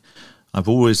Suzuki. I've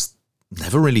always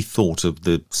never really thought of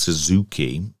the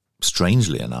Suzuki,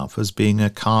 strangely enough, as being a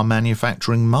car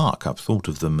manufacturing mark. I've thought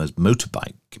of them as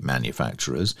motorbike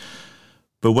manufacturers.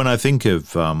 But when I think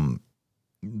of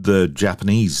the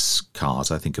Japanese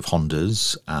cars, I think of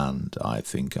Hondas, and I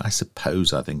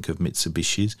suppose I think of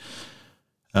Mitsubishis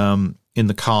in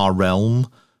the car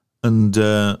realm, and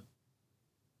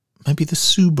maybe the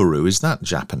Subaru. Is that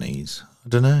Japanese? I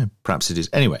don't know. Perhaps it is.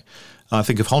 Anyway, I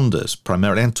think of Hondas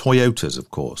primarily, and Toyotas, of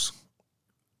course.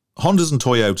 Hondas and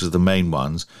Toyotas are the main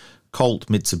ones. Colt,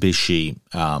 Mitsubishi,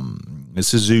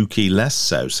 Suzuki less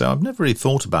so. So I've never really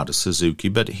thought about a Suzuki,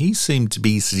 but he seemed to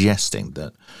be suggesting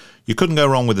that you couldn't go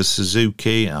wrong with a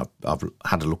Suzuki. I've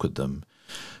had a look at them.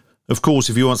 Of course,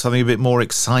 if you want something a bit more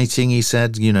exciting, he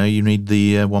said, you need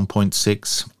the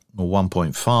 1.6 or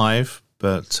 1.5,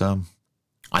 but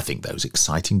I think those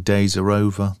exciting days are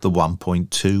over. The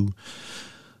 1.2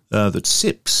 that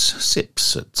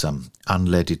sips at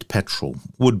unleaded petrol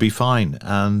would be fine.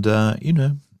 And,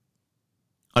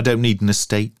 I don't need an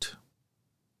estate.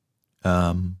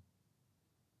 Just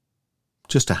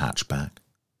a hatchback.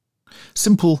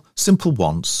 Simple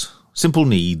wants, simple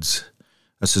needs,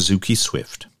 a Suzuki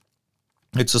Swift.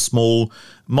 It's a small,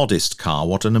 modest car,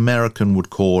 what an American would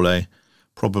call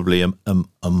probably a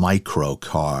micro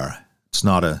car. It's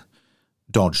not a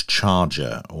Dodge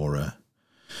Charger or a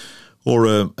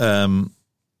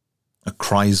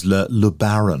Chrysler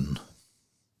LeBaron.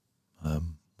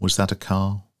 Was that a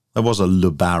car? There was a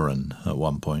LeBaron at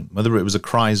one point. Whether it was a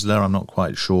Chrysler, I'm not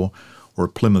quite sure, or a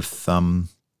Plymouth.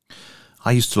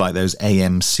 I used to like those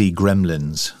AMC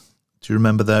Gremlins. Do you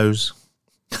remember those?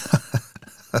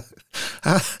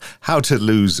 How to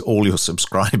lose all your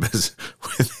subscribers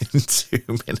within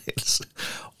 2 minutes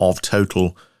of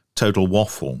total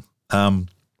waffle.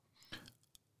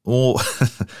 Or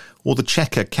the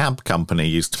Checker Cab Company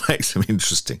used to make some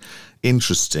interesting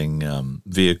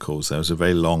vehicles. There was a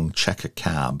very long Checker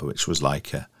cab, which was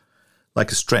like a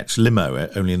stretch limo,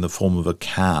 only in the form of a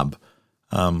cab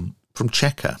from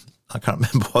Checker. I can't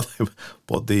remember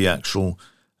what the actual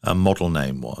model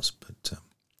name was, but I'm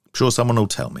sure someone will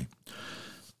tell me.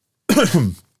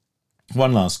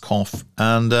 One last cough,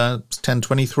 and it's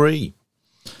 10:23.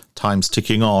 Time's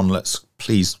ticking on. Let's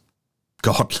finish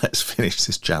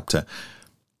this chapter.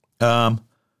 But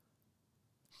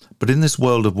in this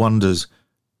world of wonders,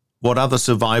 what other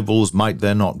survivals might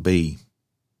there not be?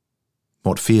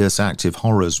 What fierce active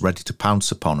horrors ready to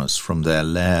pounce upon us from their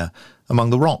lair among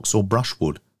the rocks or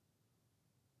brushwood?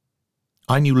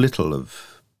 I knew little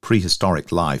of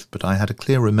prehistoric life, but I had a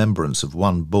clear remembrance of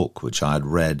one book which I had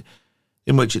read,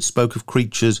 in which it spoke of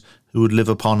creatures who would live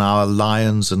upon our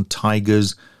lions and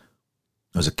tigers,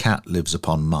 as a cat lives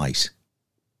upon mice.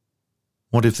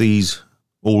 What if these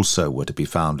also were to be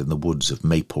found in the woods of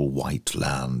Maple White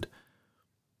Land?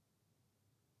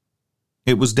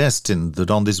 It was destined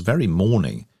that on this very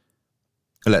morning,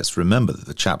 let's remember that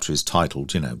the chapter is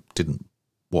titled,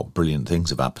 what brilliant things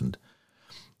have happened,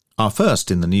 our first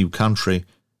in the new country,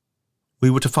 we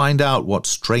were to find out what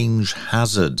strange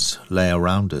hazards lay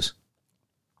around us.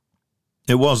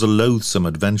 It was a loathsome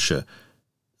adventure,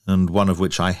 and one of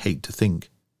which I hate to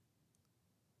think.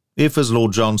 If, as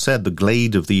Lord John said, the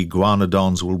glade of the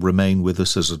iguanodons will remain with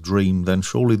us as a dream, then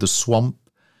surely the swamp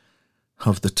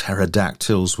of the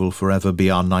pterodactyls will forever be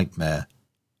our nightmare.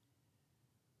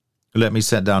 Let me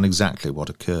set down exactly what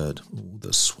occurred. Ooh,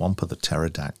 the swamp of the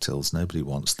pterodactyls. Nobody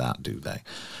wants that, do they?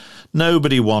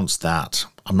 Nobody wants that.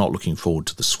 I'm not looking forward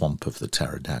to the swamp of the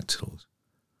pterodactyls.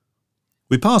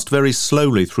 We passed very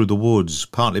slowly through the woods,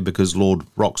 partly because Lord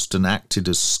Roxton acted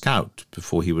as scout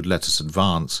before he would let us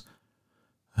advance.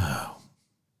 Oh,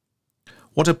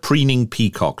 what a preening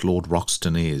peacock Lord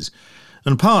Roxton is,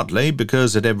 and partly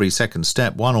because at every second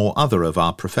step one or other of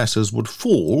our professors would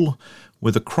fall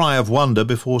with a cry of wonder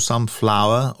before some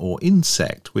flower or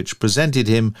insect which presented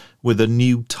him with a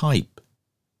new type.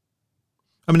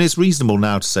 I mean, it's reasonable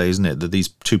now to say, isn't it, that these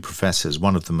two professors,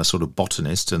 one of them a sort of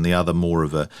botanist and the other more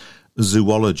of a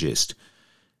zoologist,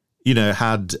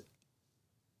 had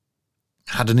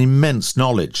an immense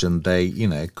knowledge, and they,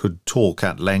 could talk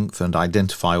at length and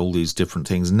identify all these different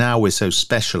things. Now we're so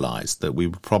specialised that we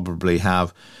would probably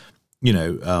have,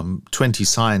 20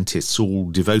 scientists all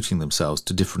devoting themselves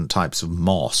to different types of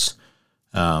moss.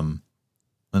 And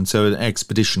so an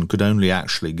expedition could only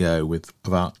actually go with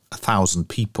about 1,000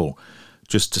 people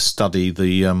just to study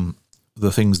the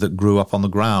the things that grew up on the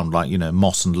ground, like,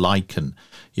 moss and lichen.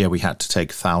 Yeah, we had to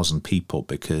take 1,000 people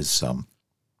because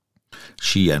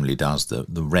she only does the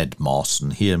red moss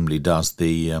and he only does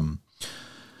the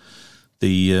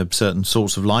certain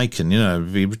sorts of lichen.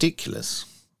 It'd be ridiculous.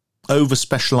 Over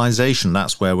specialization,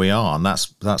 that's where we are, and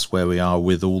that's where we are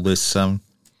with all this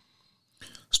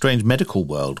strange medical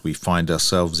world we find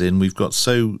ourselves in. We've got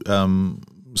so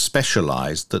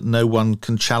specialized that no one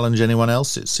can challenge anyone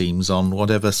else, it seems, on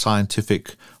whatever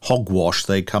scientific hogwash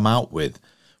they come out with.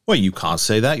 Well, you can't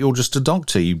say that. You're just a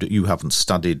doctor. You haven't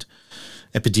studied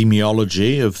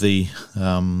epidemiology of the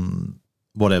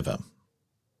whatever.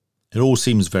 It all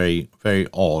seems very, very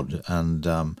odd, and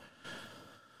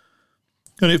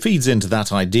it feeds into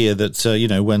that idea that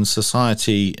when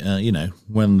society,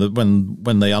 when they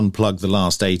unplug the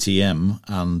last ATM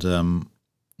and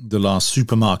the last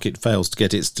supermarket fails to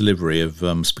get its delivery of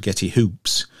spaghetti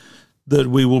hoops, that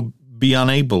we will be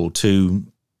unable to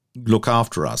look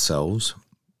after ourselves.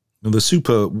 The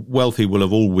super wealthy will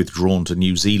have all withdrawn to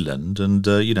New Zealand, and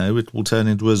it will turn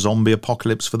into a zombie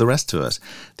apocalypse for the rest of us.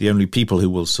 The only people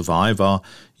who will survive are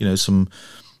some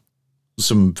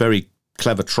very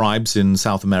clever tribes in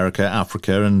South America,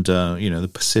 Africa, and the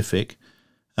Pacific,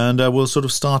 and we'll sort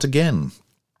of start again.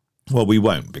 Well, we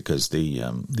won't, because the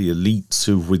elites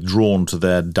who've withdrawn to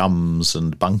their dums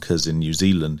and bunkers in New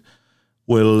Zealand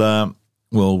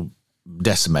will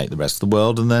decimate the rest of the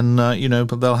world, and then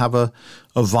they'll have a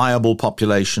viable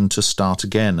population to start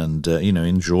again and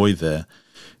enjoy their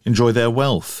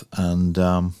wealth. And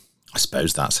I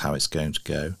suppose that's how it's going to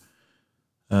go.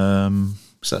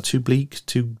 Is that too bleak?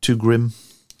 Too grim?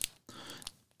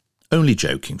 Only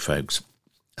joking, folks.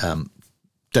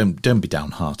 Don't be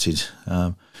downhearted.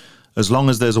 As long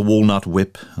as there's a walnut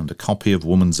whip and a copy of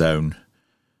Woman's Own,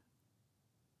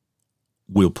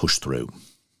 we'll push through.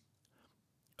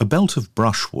 A belt of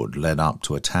brushwood led up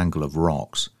to a tangle of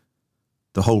rocks.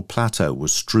 The whole plateau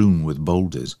was strewn with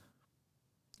boulders.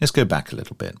 Let's go back a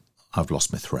little bit. I've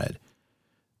lost my thread.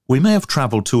 We may have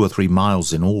travelled 2 or 3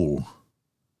 miles in all,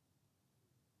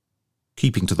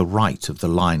 keeping to the right of the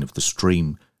line of the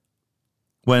stream,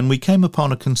 when we came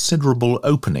upon a considerable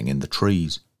opening in the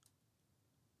trees.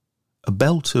 A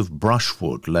belt of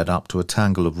brushwood led up to a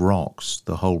tangle of rocks.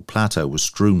 The whole plateau was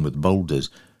strewn with boulders.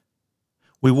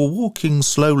 We were walking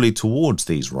slowly towards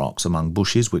these rocks among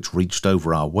bushes which reached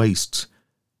over our waists,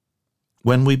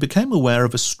 when we became aware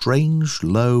of a strange,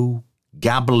 low,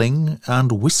 gabbling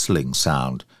and whistling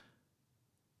sound,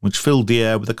 which filled the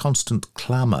air with a constant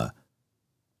clamour,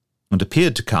 and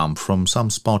appeared to come from some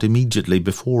spot immediately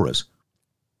before us.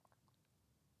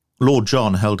 Lord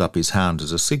John held up his hand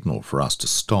as a signal for us to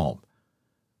stop,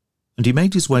 and he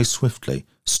made his way swiftly,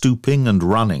 stooping and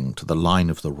running to the line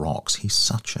of the rocks. He's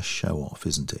such a show-off,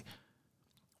 isn't he?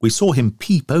 We saw him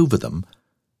peep over them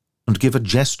and give a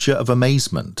gesture of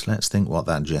amazement. Let's think what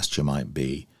that gesture might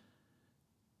be.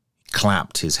 He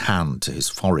clapped his hand to his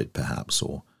forehead, perhaps,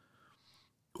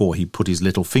 or he put his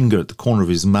little finger at the corner of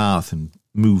his mouth and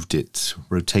moved it,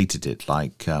 rotated it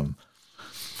like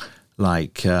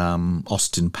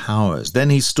Austin Powers. Then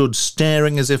he stood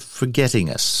staring as if forgetting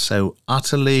us, so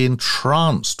utterly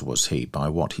entranced was he by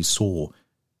what he saw.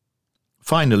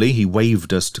 Finally he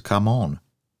waved us to come on,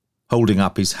 holding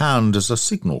up his hand as a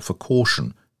signal for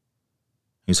caution.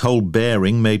 His whole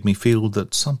bearing made me feel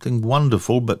that something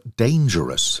wonderful but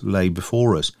dangerous lay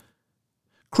before us.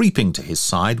 Creeping to his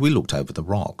side, we looked over the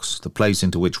rocks. The place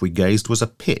into which we gazed was a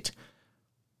pit,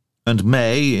 and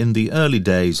may, in the early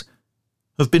days,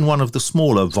 have been one of the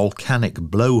smaller volcanic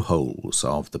blowholes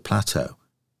of the plateau.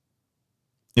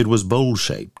 It was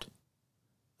bowl-shaped,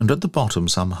 and at the bottom,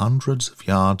 some hundreds of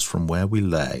yards from where we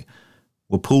lay,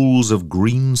 were pools of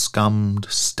green-scummed,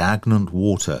 stagnant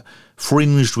water,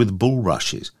 fringed with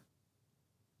bulrushes.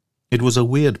 It was a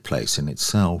weird place in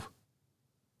itself,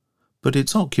 but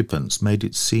its occupants made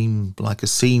it seem like a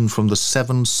scene from the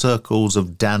 7 Circles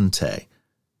of Dante.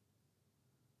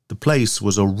 The place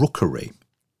was a rookery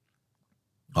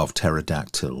of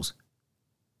pterodactyls.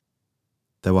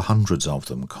 There were hundreds of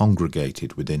them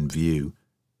congregated within view.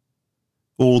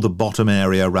 All the bottom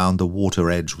area round the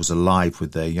water edge was alive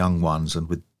with their young ones and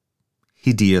with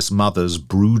hideous mothers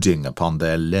brooding upon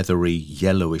their leathery,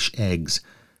 yellowish eggs.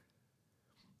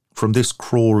 From this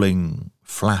crawling,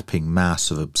 flapping mass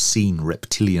of obscene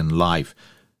reptilian life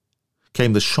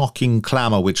came the shocking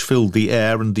clamour which filled the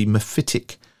air and the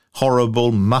mephitic,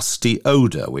 horrible, musty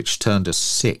odour which turned us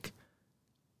sick.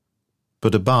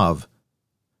 But above,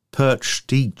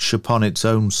 perched each upon its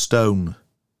own stone,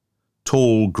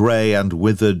 tall, grey and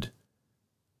withered,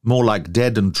 more like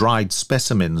dead and dried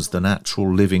specimens than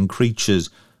actual living creatures,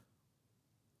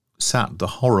 sat the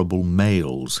horrible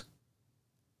males,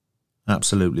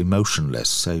 absolutely motionless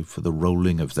save for the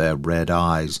rolling of their red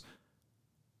eyes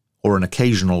or an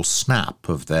occasional snap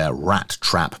of their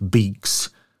rat-trap beaks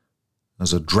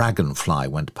as a dragonfly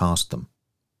went past them.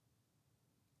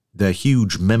 Their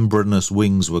huge membranous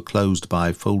wings were closed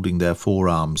by folding their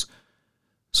forearms,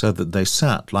 so that they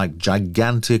sat like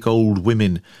gigantic old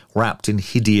women wrapped in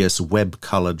hideous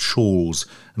web-coloured shawls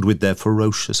and with their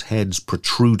ferocious heads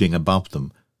protruding above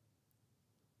them.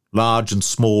 Large and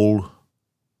small,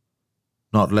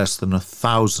 not less than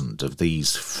 1,000 of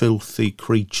these filthy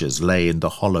creatures lay in the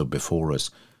hollow before us.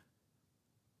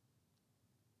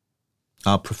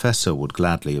 Our professor would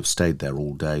gladly have stayed there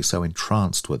all day, so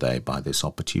entranced were they by this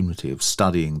opportunity of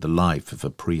studying the life of a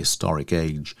prehistoric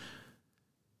age.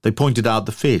 They pointed out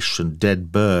the fish and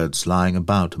dead birds lying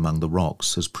about among the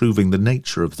rocks as proving the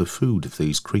nature of the food of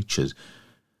these creatures,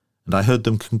 and I heard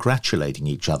them congratulating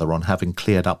each other on having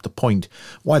cleared up the point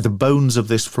why the bones of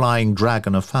this flying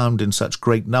dragon are found in such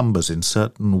great numbers in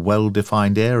certain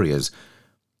well-defined areas,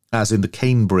 as in the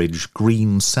Cambridge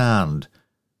green sand,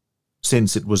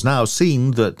 since it was now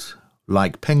seen that,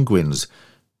 like penguins,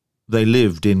 they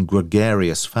lived in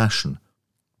gregarious fashion.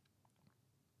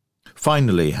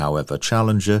 Finally, however,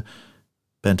 Challenger,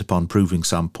 bent upon proving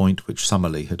some point which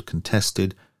Summerlee had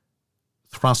contested,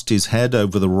 thrust his head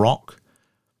over the rock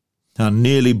and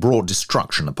nearly brought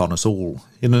destruction upon us all.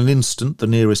 In an instant the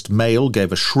nearest male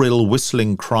gave a shrill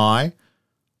whistling cry,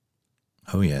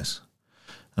 oh yes,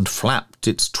 and flapped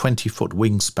its 20-foot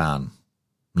wingspan.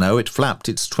 No, it flapped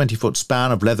its 20-foot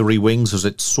span of leathery wings as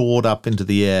it soared up into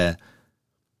the air.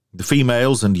 The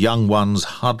females and young ones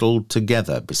huddled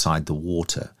together beside the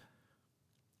water,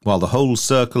 while the whole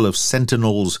circle of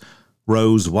sentinels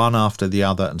rose one after the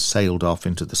other and sailed off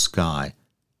into the sky.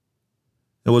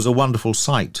 It was a wonderful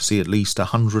sight to see at least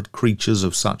 100 creatures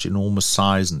of such enormous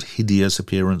size and hideous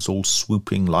appearance all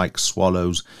swooping like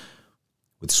swallows,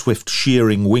 with swift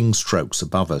shearing wing strokes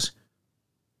above us.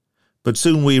 But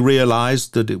soon we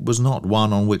realized that it was not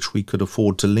one on which we could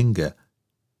afford to linger.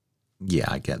 Yeah,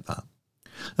 I get that.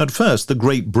 At first the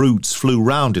great brutes flew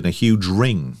round in a huge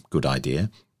ring, good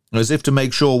idea, as if to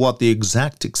make sure what the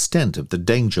exact extent of the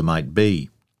danger might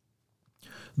be.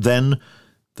 Then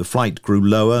the flight grew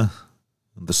lower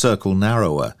and the circle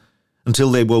narrower,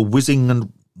 until they were whizzing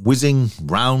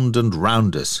round and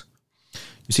round us.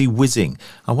 You see, whizzing,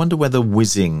 I wonder whether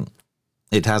whizzing,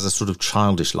 it has a sort of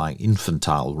childish-like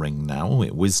infantile ring now.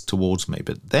 It whizzed towards me,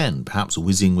 but then perhaps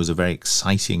whizzing was a very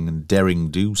exciting and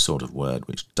daring-do sort of word,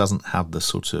 which doesn't have the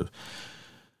sort of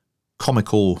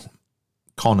comical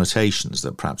connotations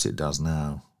that perhaps it does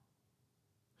now.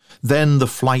 Then the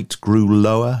flight grew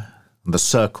lower and the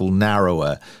circle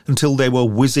narrower, until they were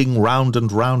whizzing round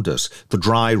and round us, the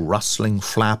dry rustling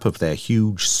flap of their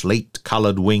huge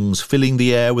slate-coloured wings filling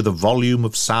the air with a volume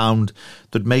of sound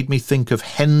that made me think of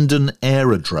Hendon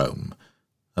Aerodrome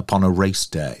upon a race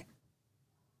day.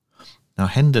 Now,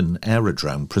 Hendon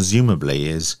Aerodrome presumably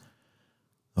is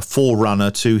a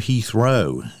forerunner to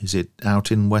Heathrow. Is it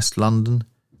out in West London?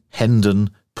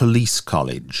 Hendon Police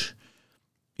College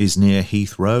is near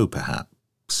Heathrow,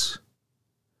 perhaps.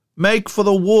 "Make for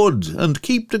the wood and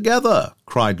keep together,"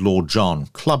 cried Lord John,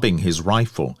 clubbing his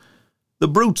rifle. "The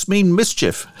brutes mean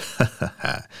mischief."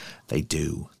 They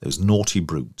do, those naughty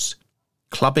brutes.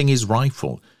 Clubbing his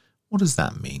rifle. What does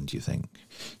that mean, do you think?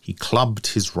 He clubbed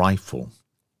his rifle.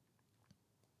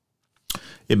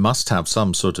 It must have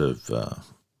some sort of...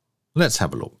 let's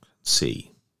have a look,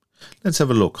 see. Let's have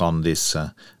a look on this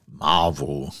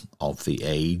marvel of the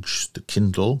age, the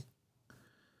Kindle.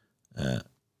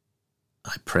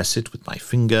 I press it with my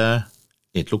finger.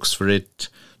 It looks for it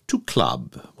to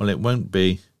club. Well, it won't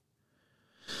be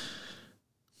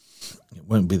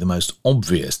the most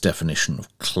obvious definition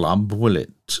of club, will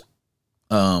it?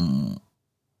 I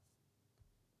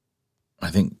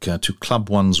think to club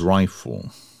one's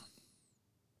rifle.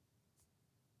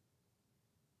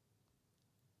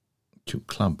 To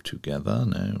club together?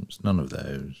 No, it's none of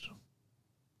those.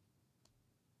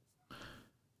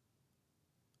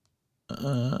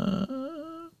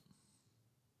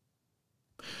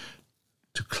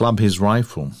 To club his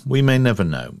rifle. We may never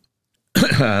know.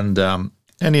 And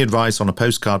any advice on a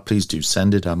postcard, please do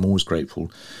send it. I'm always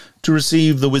grateful to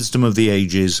receive the wisdom of the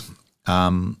ages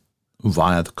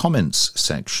via the comments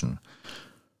section.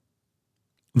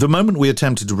 The moment we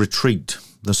attempted to retreat,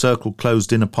 the circle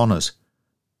closed in upon us,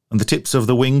 and the tips of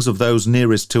the wings of those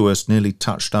nearest to us nearly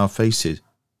touched our faces.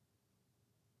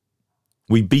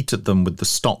 We beat at them with the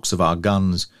stocks of our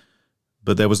guns,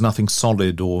 but there was nothing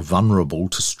solid or vulnerable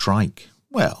to strike.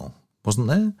 Well, wasn't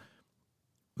there?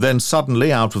 Then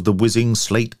suddenly, out of the whizzing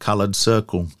slate-coloured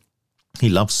circle, He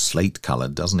loves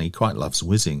slate-coloured, doesn't he? Quite loves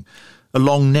whizzing. A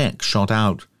long neck shot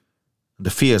out, and a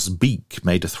fierce beak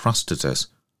made a thrust at us.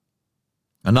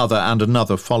 Another and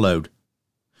another followed.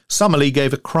 Summerlee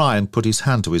gave a cry and put his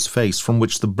hand to his face, from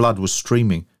which the blood was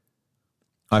streaming.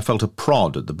 I felt a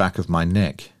prod at the back of my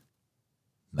neck.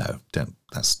 No, don't.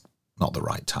 That's not the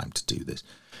right time to do this.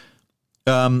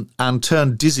 And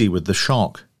turned dizzy with the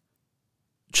shock.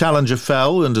 Challenger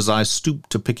fell, and as I stooped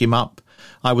to pick him up,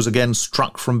 I was again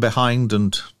struck from behind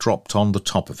and dropped on the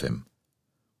top of him.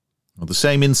 At the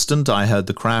same instant I heard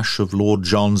the crash of Lord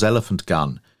John's elephant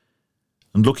gun,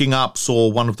 and looking up saw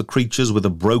one of the creatures with a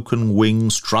broken wing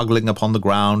struggling upon the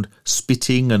ground,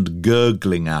 spitting and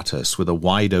gurgling at us with a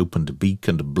wide-opened beak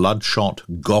and bloodshot,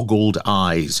 goggled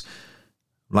eyes,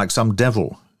 like some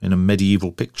devil in a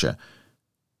medieval picture.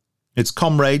 Its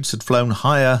comrades had flown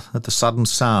higher at the sudden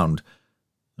sound,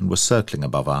 and were circling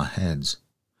above our heads.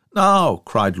 "Now!"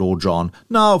 cried Lord John.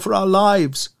 "Now for our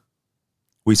lives!"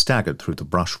 We staggered through the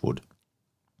brushwood.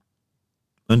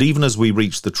 And even as we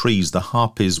reached the trees, the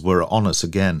harpies were on us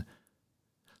again.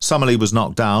 Summerlee was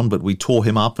knocked down, but we tore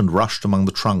him up and rushed among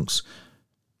the trunks.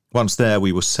 Once there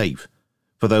we were safe,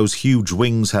 for those huge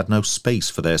wings had no space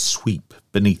for their sweep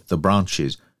beneath the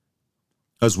branches.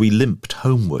 As we limped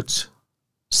homewards,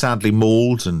 sadly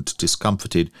mauled and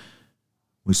discomfited,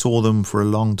 we saw them for a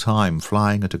long time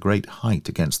flying at a great height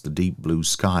against the deep blue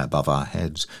sky above our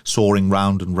heads, soaring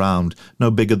round and round, no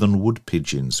bigger than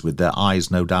wood-pigeons, with their eyes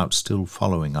no doubt still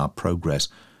following our progress.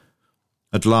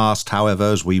 At last, however,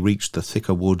 as we reached the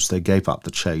thicker woods, they gave up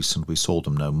the chase, and we saw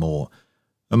them no more.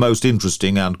 "A most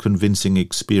interesting and convincing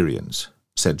experience,"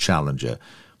 said Challenger,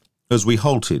 as we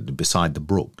halted beside the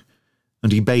brook,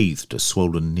 and he bathed a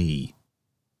swollen knee.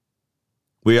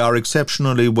 "We are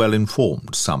exceptionally well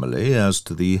informed, Summerlee, as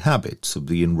to the habits of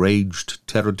the enraged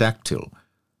pterodactyl."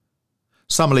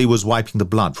 Summerlee was wiping the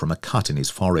blood from a cut in his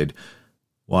forehead,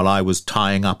 while I was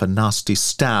tying up a nasty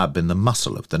stab in the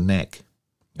muscle of the neck.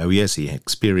 Oh yes, he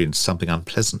experienced something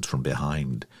unpleasant from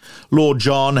behind. Lord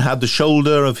John had the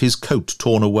shoulder of his coat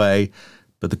torn away,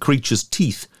 but the creature's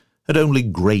teeth had only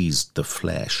grazed the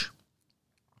flesh.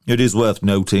 "It is worth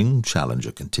noting,"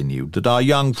 Challenger continued, "that our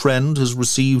young friend has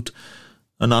received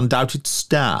an undoubted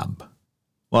stab,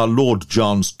 while Lord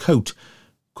John's coat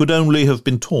could only have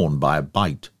been torn by a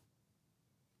bite.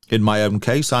 In my own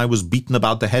case, I was beaten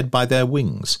about the head by their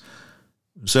wings,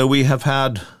 so we have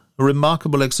had a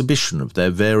remarkable exhibition of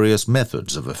their various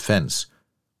methods of offence."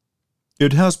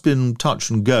 "It has been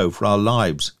touch and go for our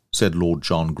lives," said Lord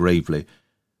John gravely,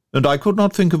 "and I could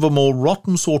not think of a more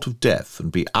rotten sort of death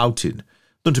than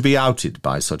to be outed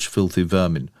by such filthy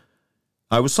vermin.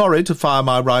 I was sorry to fire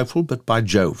my rifle, but by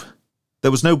Jove,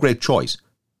 there was no great choice."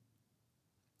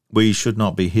 "We should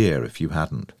not be here if you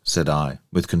hadn't," said I,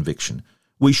 with conviction.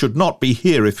 "We should not be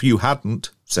here if you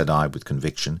hadn't," said I, with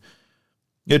conviction.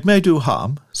 "It may do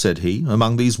harm," said he.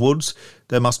 "Among these woods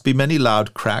there must be many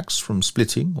loud cracks from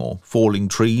splitting or falling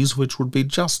trees, which would be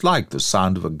just like the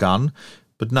sound of a gun.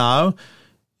 But now,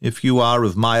 if you are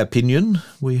of my opinion,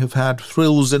 we have had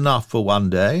thrills enough for one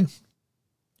day,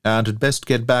 and had best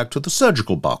get back to the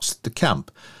surgical box at the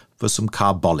camp for some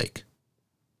carbolic.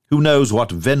 Who knows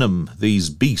what venom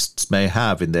these beasts may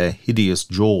have in their hideous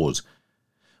jaws?"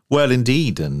 Well,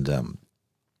 indeed, and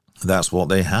that's what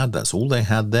they had. That's all they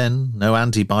had then. No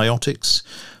antibiotics,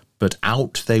 but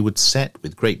out they would set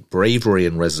with great bravery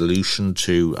and resolution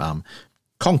to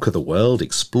conquer the world,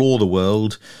 explore the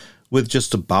world, with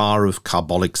just a bar of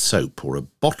carbolic soap or a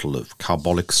bottle of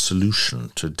carbolic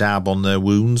solution to dab on their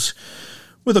wounds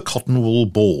with a cotton wool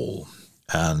ball,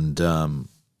 and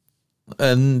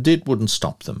it wouldn't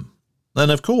stop them.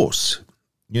 And of course,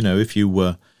 you know, if you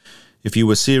were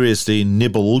seriously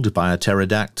nibbled by a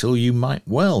pterodactyl, you might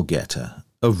well get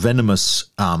a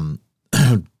venomous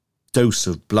dose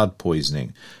of blood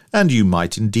poisoning, and you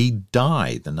might indeed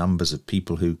die. The numbers of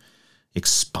people who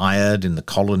expired in the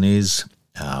colonies,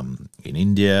 in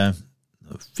India,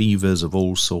 fevers of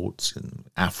all sorts, in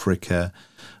Africa,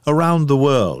 around the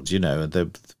world, you know, there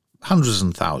were hundreds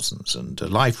and thousands, and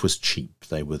life was cheap.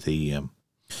 They were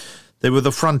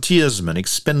the frontiersmen,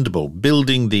 expendable,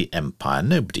 building the empire.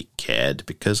 Nobody cared,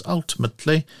 because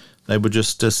ultimately they were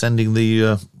just sending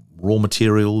the raw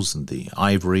materials and the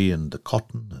ivory and the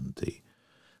cotton and the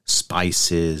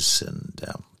spices and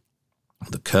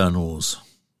the kernels,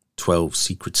 12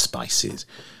 secret spices,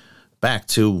 back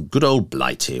to good old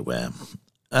Blighty, where...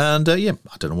 And, I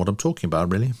don't know what I'm talking about,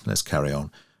 really. Let's carry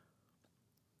on.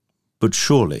 But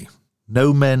surely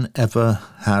no men ever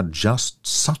had just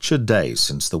such a day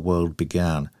since the world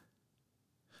began.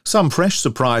 Some fresh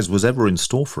surprise was ever in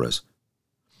store for us.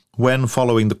 When,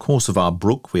 following the course of our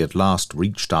brook, we at last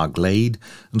reached our glade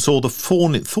and saw the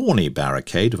thorny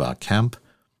barricade of our camp,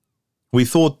 we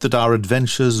thought that our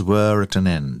adventures were at an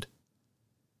end.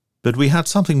 But we had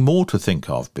something more to think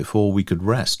of before we could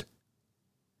rest.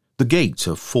 The gate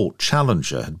of Fort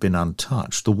Challenger had been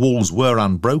untouched, the walls were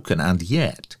unbroken, and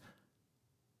yet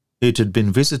it had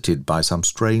been visited by some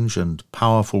strange and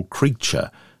powerful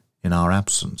creature in our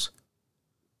absence.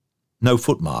 No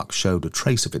footmark showed a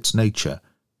trace of its nature,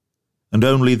 and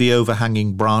only the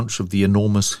overhanging branch of the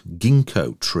enormous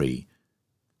ginkgo tree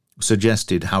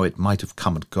suggested how it might have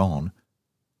come and gone.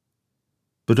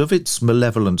 But of its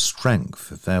malevolent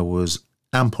strength there was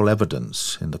ample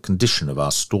evidence in the condition of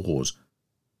our stores.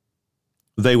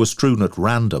 They were strewn at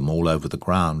random all over the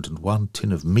ground, and one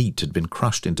tin of meat had been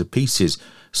crushed into pieces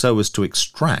so as to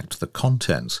extract the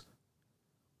contents.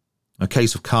 A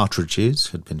case of cartridges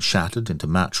had been shattered into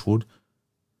matchwood,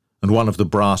 and one of the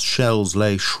brass shells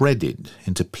lay shredded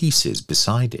into pieces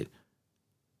beside it.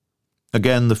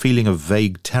 Again the feeling of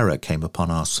vague terror came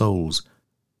upon our souls,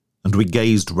 and we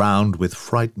gazed round with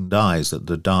frightened eyes at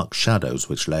the dark shadows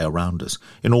which lay around us,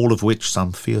 in all of which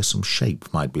some fearsome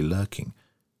shape might be lurking.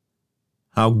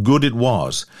 How good it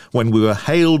was when we were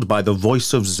hailed by the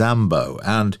voice of Zambo,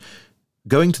 and,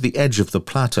 going to the edge of the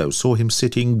plateau, saw him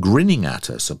sitting grinning at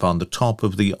us upon the top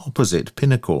of the opposite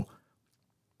pinnacle.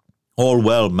 "All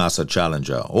well, Massa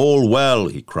Challenger, all well,"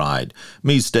 he cried.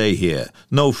 "Me stay here,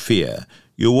 no fear.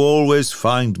 You always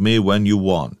find me when you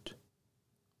want."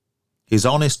 His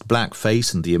honest black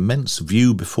face and the immense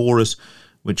view before us,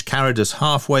 which carried us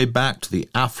halfway back to the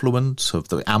affluent of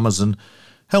the Amazon,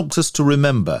 helped us to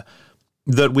remember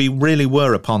that we really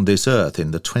were upon this earth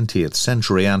in the 20th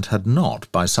century and had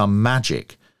not, by some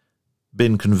magic,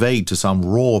 been conveyed to some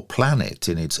raw planet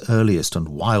in its earliest and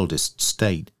wildest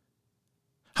state.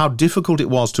 How difficult it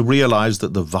was to realize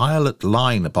that the violet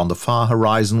line upon the far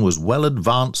horizon was well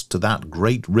advanced to that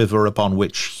great river upon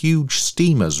which huge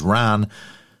steamers ran,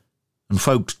 and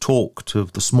folk talked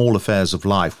of the small affairs of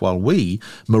life, while we,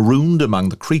 marooned among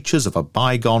the creatures of a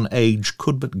bygone age,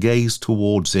 could but gaze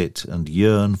towards it and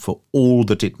yearn for all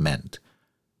that it meant.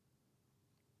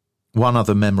 One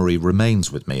other memory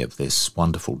remains with me of this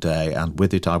wonderful day, and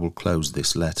with it I will close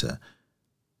this letter.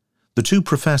 The two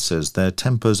professors, their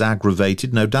tempers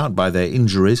aggravated, no doubt by their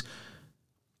injuries,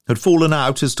 had fallen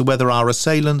out as to whether our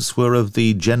assailants were of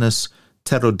the genus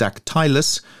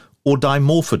Pterodactylus or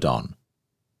Dimorphodon,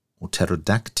 or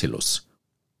Pterodactylus,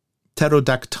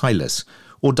 Pterodactylus,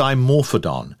 or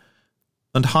Dimorphodon,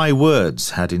 and high words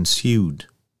had ensued.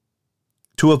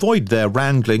 To avoid their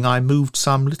wrangling, I moved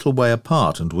some little way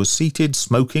apart, and was seated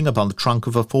smoking upon the trunk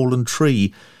of a fallen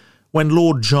tree, when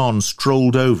Lord John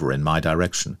strolled over in my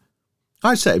direction.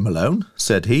 "I say, Malone,"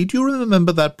 said he, "do you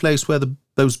remember that place where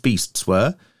those beasts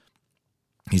were?"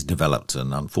 He's developed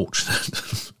an unfortunate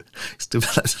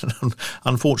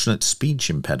speech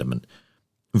impediment.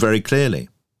 "Very clearly.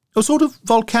 A sort of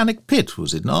volcanic pit,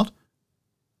 was it not?"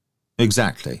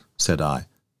 "Exactly," said I.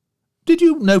 "Did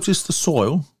you notice the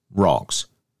soil?" "Rocks."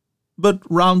 "But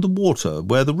round the water,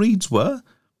 where the reeds were?"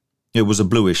 "It was a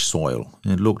bluish soil.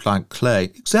 It looked like clay."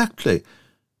 "Exactly.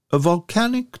 A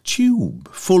volcanic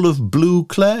tube full of blue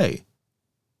clay."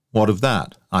 "What of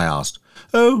that?" I asked.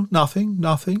 "Oh, nothing,"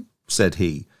 said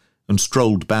he, and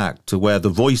strolled back to where the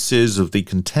voices of the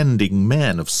contending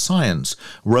men of science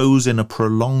rose in a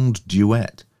prolonged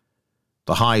duet,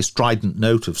 the high strident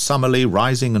note of Summerlee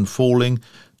rising and falling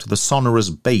to the sonorous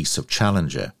bass of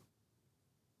Challenger.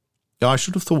 I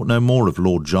should have thought no more of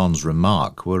Lord John's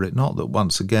remark, were it not that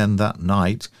once again that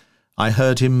night I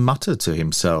heard him mutter to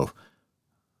himself,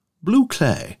 "Blue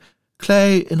clay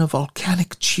in a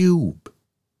volcanic tube."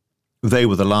 They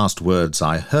were the last words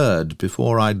I heard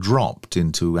before I dropped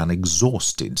into an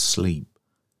exhausted sleep.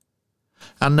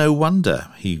 And no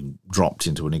wonder he dropped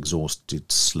into an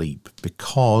exhausted sleep,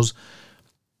 because,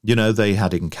 they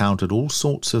had encountered all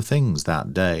sorts of things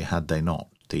that day, had they not?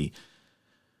 The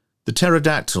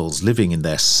pterodactyls living in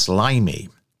their slimy,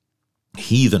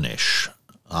 heathenish,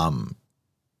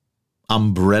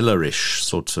 umbrella-ish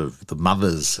sort of, the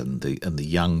mothers and the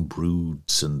young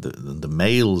broods and the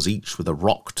males, each with a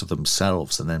rock to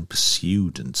themselves, and then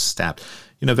pursued and stabbed.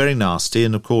 Very nasty.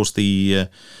 And of course the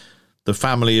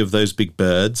family of those big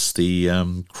birds,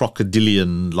 the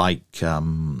crocodilian-like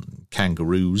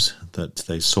kangaroos that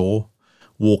they saw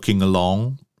walking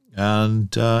along,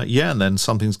 and and then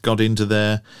something's got into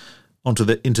their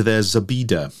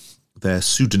zabida, their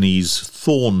Sudanese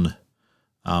thorn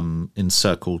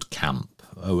encircled camp,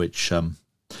 which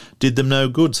did them no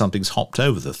good. Something's hopped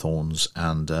over the thorns,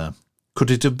 and could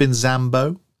it have been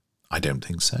Zambo? I don't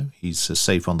think so. He's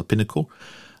safe on the pinnacle.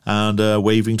 and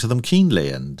waving to them keenly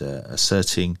and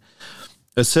asserting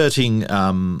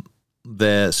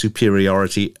their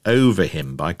superiority over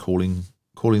him by calling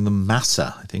them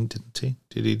massa, I think, didn't he?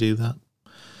 Did he do that?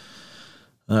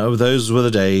 Oh, those were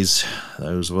the days.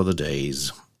 Those were the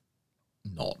days.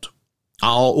 Not.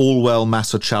 All well,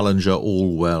 Massa Challenger,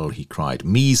 all well, he cried.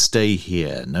 Me stay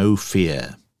here, no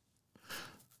fear.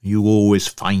 You always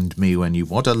find me when you...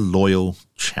 What a loyal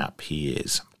chap he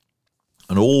is.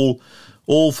 And all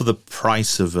for the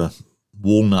price of a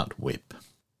walnut whip.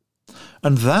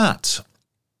 And that,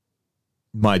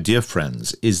 my dear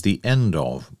friends, is the end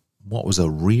of what was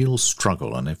a real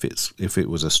struggle. And if it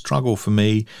was a struggle for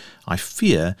me, I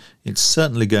fear it's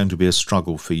certainly going to be a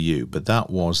struggle for you. But that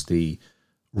was the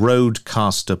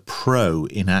Rodecaster Pro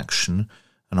in action,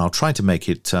 and I'll try to make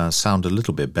it sound a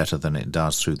little bit better than it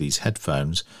does through these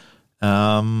headphones.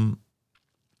 And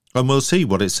we'll see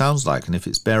what it sounds like. And if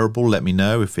it's bearable, let me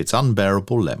know. If it's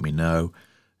unbearable, let me know.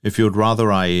 If you'd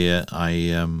rather I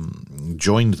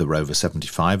joined the Rover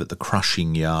 75 at the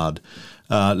crushing yard,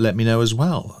 let me know as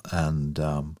well. And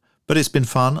but it's been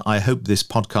fun. I hope this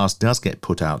podcast does get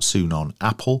put out soon on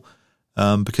Apple,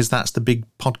 because that's the big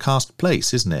podcast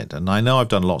place, isn't it? And I know I've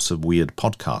done lots of weird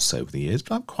podcasts over the years,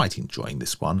 but I'm quite enjoying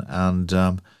this one.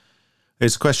 And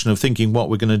it's a question of thinking what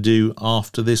we're going to do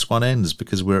after this one ends,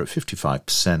 because we're at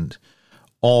 55%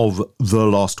 of The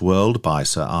Lost World by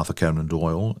Sir Arthur Conan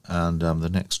Doyle, and the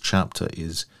next chapter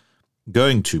is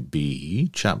going to be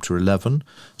chapter 11.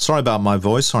 Sorry about my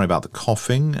voice, sorry about the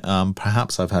coughing.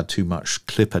 Perhaps I've had too much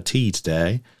Clipper tea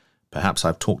today. Perhaps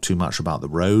I've talked too much about the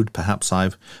road. Perhaps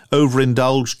I've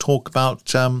overindulged talk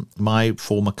about my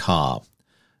former car.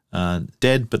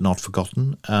 Dead but not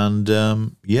forgotten.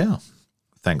 And yeah,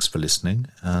 thanks for listening.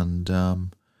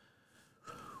 And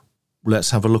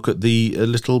let's have a look at the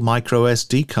little micro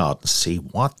SD card and see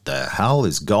what the hell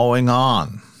is going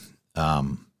on.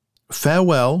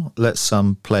 Farewell. Let's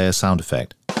play a sound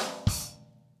effect.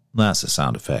 That's a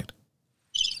sound effect.